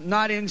lust,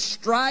 not in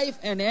strife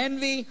and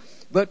envy,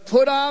 but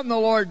put on the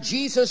Lord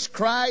Jesus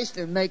Christ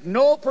and make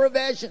no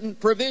provision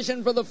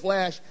for the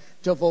flesh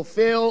to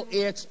fulfill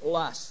its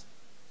lust.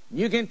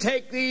 You can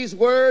take these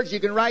words, you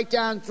can write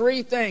down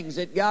three things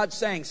that God's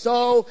saying.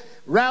 So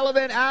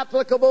relevant,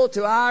 applicable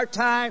to our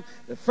time.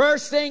 The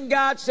first thing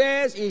God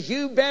says is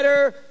you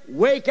better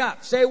wake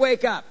up. Say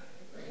wake up.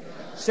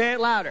 Say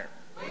it louder.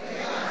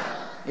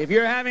 If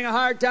you're having a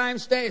hard time,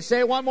 say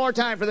it one more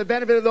time for the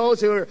benefit of those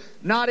who are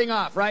nodding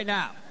off right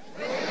now.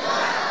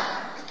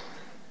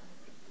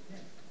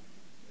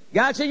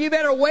 God said, you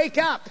better wake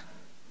up.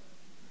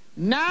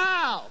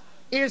 Now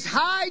is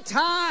high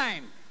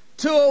time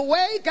to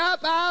wake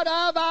up out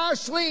of our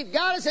sleep.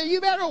 God has said, you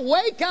better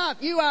wake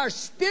up. You are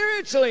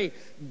spiritually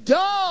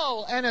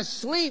dull and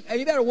asleep, and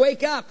you better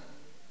wake up.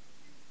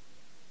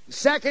 The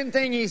second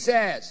thing He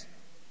says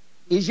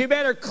is you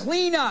better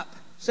clean up.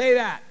 Say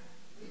that.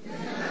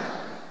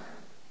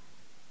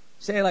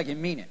 Say it like you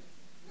mean it.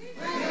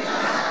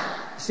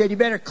 He said you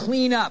better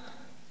clean up.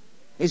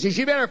 He says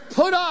you better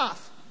put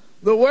off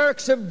the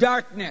works of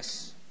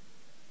darkness.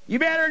 You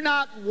better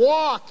not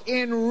walk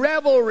in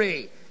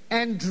revelry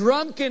and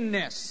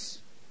drunkenness,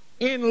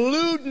 in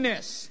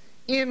lewdness,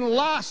 in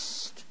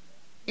lust,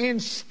 in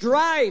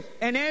strife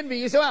and envy.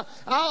 You say, well,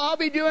 I'll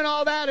be doing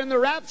all that in the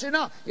rapture.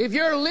 No, if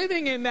you're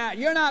living in that,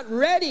 you're not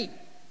ready.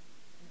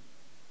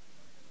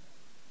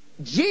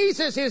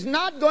 Jesus is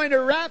not going to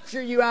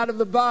rapture you out of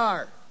the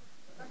bar.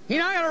 He's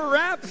not going to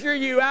rapture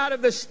you out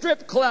of the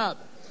strip club.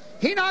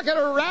 He's not going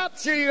to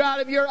rapture you out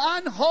of your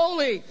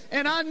unholy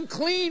and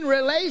unclean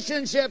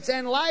relationships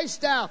and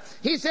lifestyle.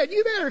 He said,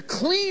 you better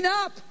clean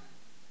up.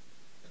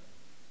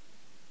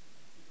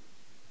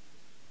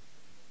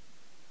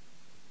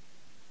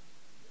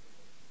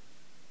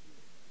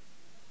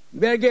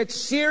 You better get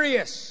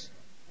serious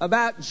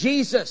about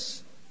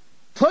Jesus.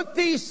 Put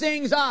these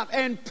things off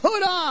and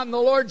put on the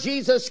Lord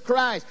Jesus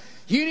Christ.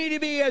 You need to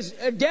be as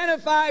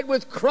identified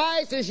with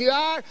Christ as you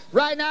are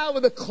right now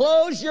with the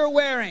clothes you're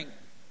wearing.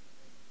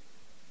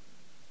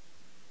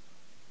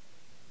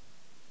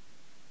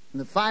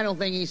 And the final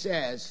thing He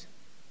says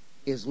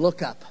is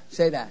look up.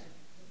 Say that.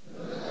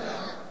 Look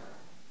up.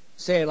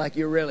 Say it like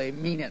you really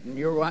mean it and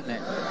you're wanting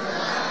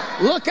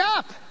it. Look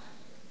up.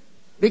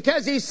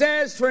 Because He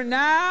says, for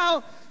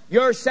now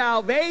your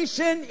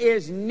salvation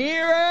is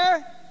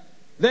nearer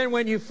than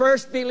when you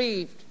first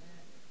believed.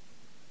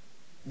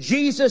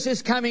 Jesus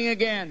is coming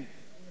again.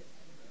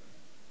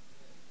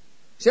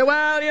 say,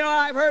 well,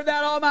 I've heard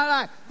that all my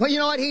life. Well, you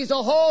know what? He's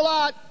a whole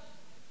lot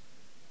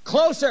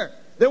closer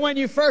than when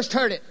you first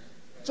heard it.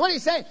 That's what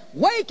he's saying.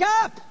 Wake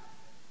up!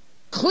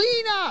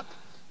 Clean up!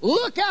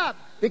 Look up!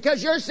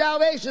 Because your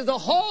salvation is a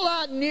whole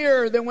lot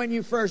nearer than when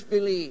you first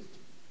believed.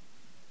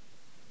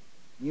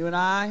 You and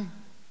I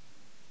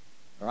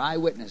are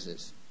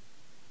eyewitnesses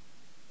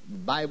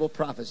of Bible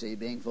prophecy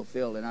being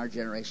fulfilled in our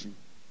generation.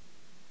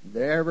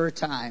 There ever a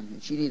time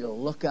that you need to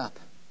look up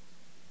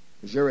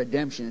because your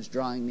redemption is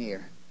drawing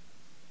near.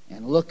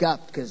 And look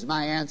up, because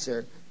my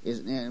answer is,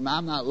 and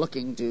I'm not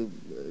looking to,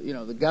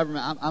 the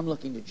government. I'm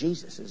looking to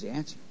Jesus as the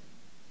answer.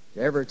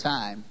 There ever a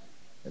time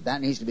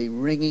that needs to be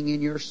ringing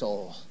in your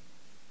soul,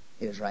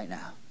 it is right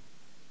now.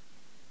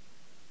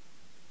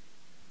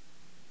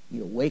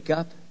 You wake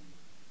up.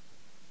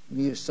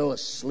 You're so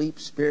asleep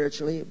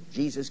spiritually. If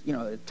Jesus, an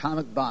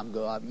atomic bomb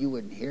go off, you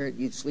wouldn't hear it.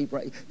 You'd sleep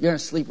right. You're going to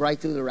sleep right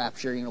through the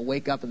rapture. You're going to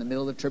wake up in the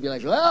middle of the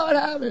tribulation. Oh, what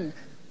happened?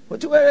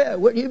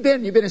 What you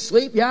been? You've been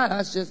asleep? Yeah,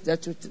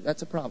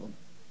 that's a problem.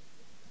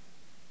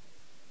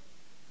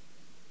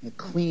 You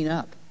clean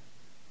up.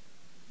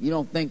 You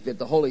don't think that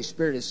the Holy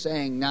Spirit is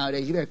saying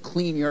nowadays, you better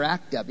clean your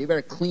act up. You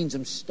better clean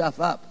some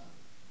stuff up.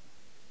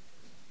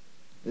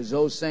 Because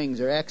those things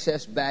are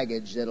excess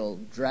baggage that'll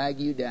drag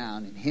you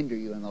down and hinder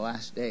you in the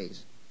last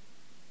days.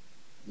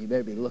 You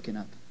better be looking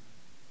up.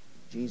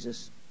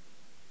 Jesus,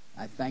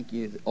 I thank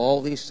you.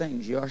 All these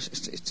things,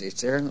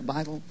 it's there in the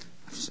Bible.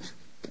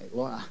 Hey,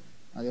 Lord,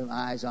 I'll get my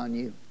eyes on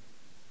you.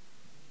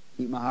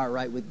 Keep my heart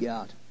right with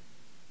God.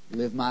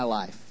 Live my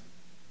life.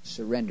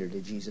 Surrender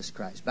to Jesus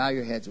Christ. Bow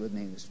your heads with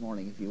me this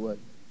morning, if you would.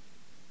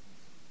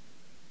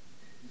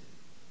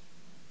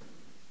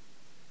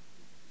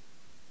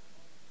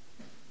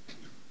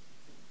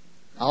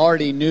 I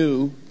already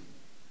knew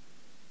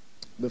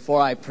before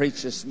I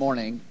preached this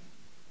morning,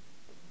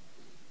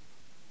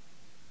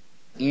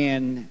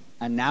 in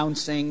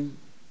announcing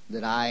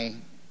that I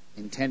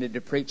intended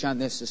to preach on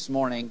this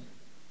morning,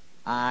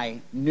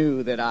 I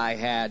knew that I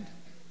had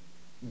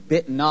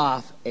bitten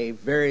off a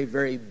very,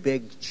 very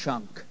big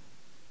chunk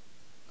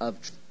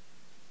of truth.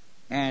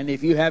 And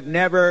if you have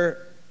never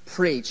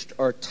preached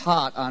or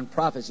taught on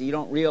prophecy, you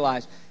don't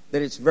realize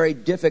that it's very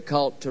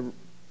difficult to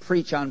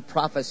preach on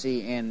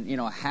prophecy in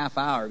a half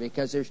hour,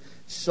 because there's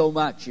so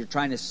much. You're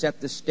trying to set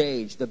the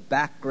stage, the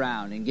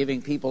background, and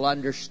giving people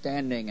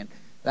understanding. And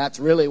that's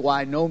really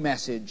why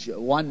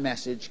one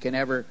message can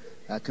ever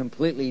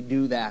completely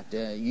do that.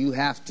 You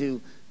have to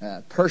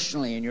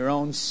personally, in your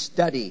own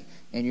study,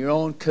 in your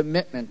own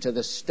commitment to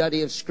the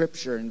study of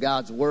Scripture and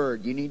God's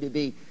Word, you need to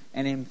be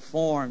an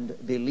informed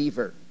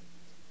believer.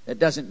 That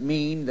doesn't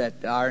mean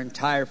that our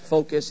entire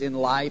focus in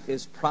life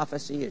is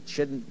prophecy. It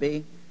shouldn't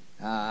be.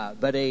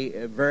 But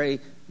a very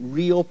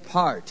real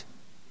part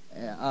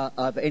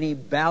of any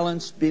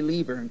balanced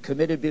believer and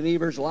committed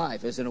believer's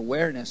life is an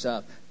awareness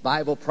of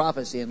Bible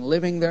prophecy and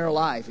living their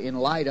life in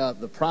light of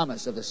the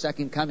promise of the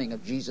second coming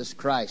of Jesus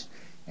Christ.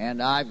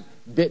 And I've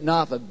bitten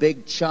off a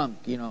big chunk.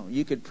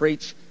 You could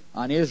preach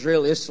on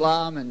Israel,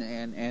 Islam,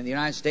 and the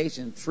United States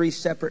in 3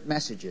 separate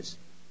messages.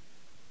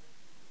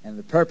 And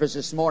the purpose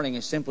this morning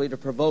is simply to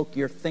provoke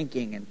your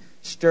thinking and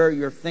stir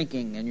your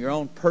thinking and your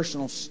own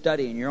personal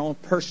study and your own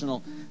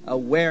personal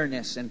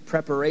awareness and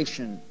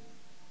preparation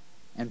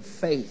and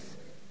faith.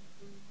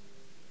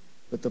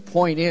 But the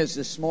point is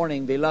this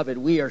morning, beloved,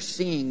 we are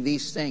seeing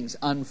these things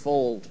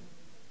unfold.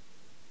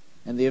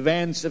 And the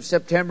events of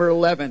September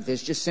 11th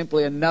is just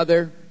simply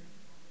another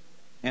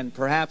and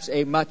perhaps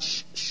a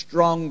much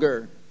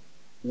stronger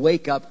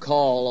wake-up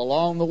call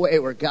along the way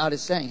where God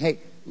is saying, hey,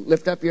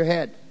 lift up your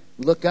head,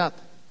 look up.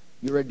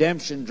 Your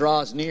redemption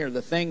draws near.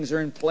 The things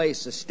are in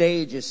place. The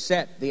stage is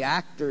set. The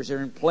actors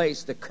are in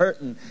place. The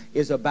curtain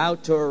is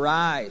about to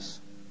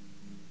arise.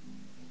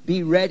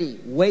 Be ready.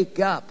 Wake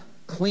up.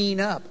 Clean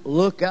up.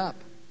 Look up.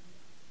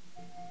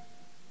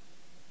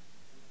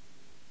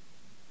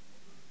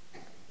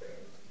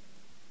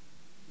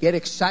 Get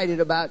excited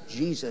about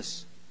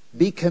Jesus.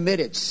 Be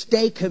committed.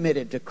 Stay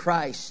committed to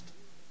Christ.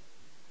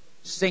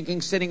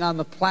 Sitting on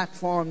the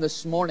platform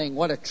this morning,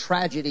 what a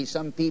tragedy.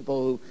 Some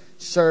people who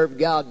served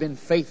God, been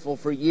faithful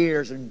for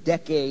years and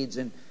decades,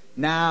 and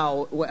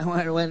now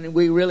when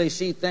we really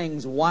see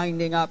things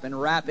winding up and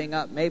wrapping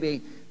up,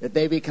 maybe that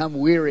they become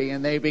weary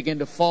and they begin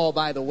to fall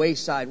by the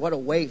wayside. What a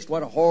waste,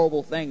 what a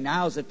horrible thing.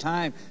 Now's the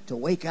time to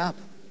wake up.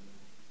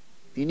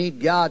 If you need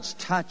God's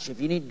touch,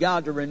 if you need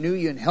God to renew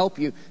you and help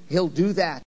you, He'll do that.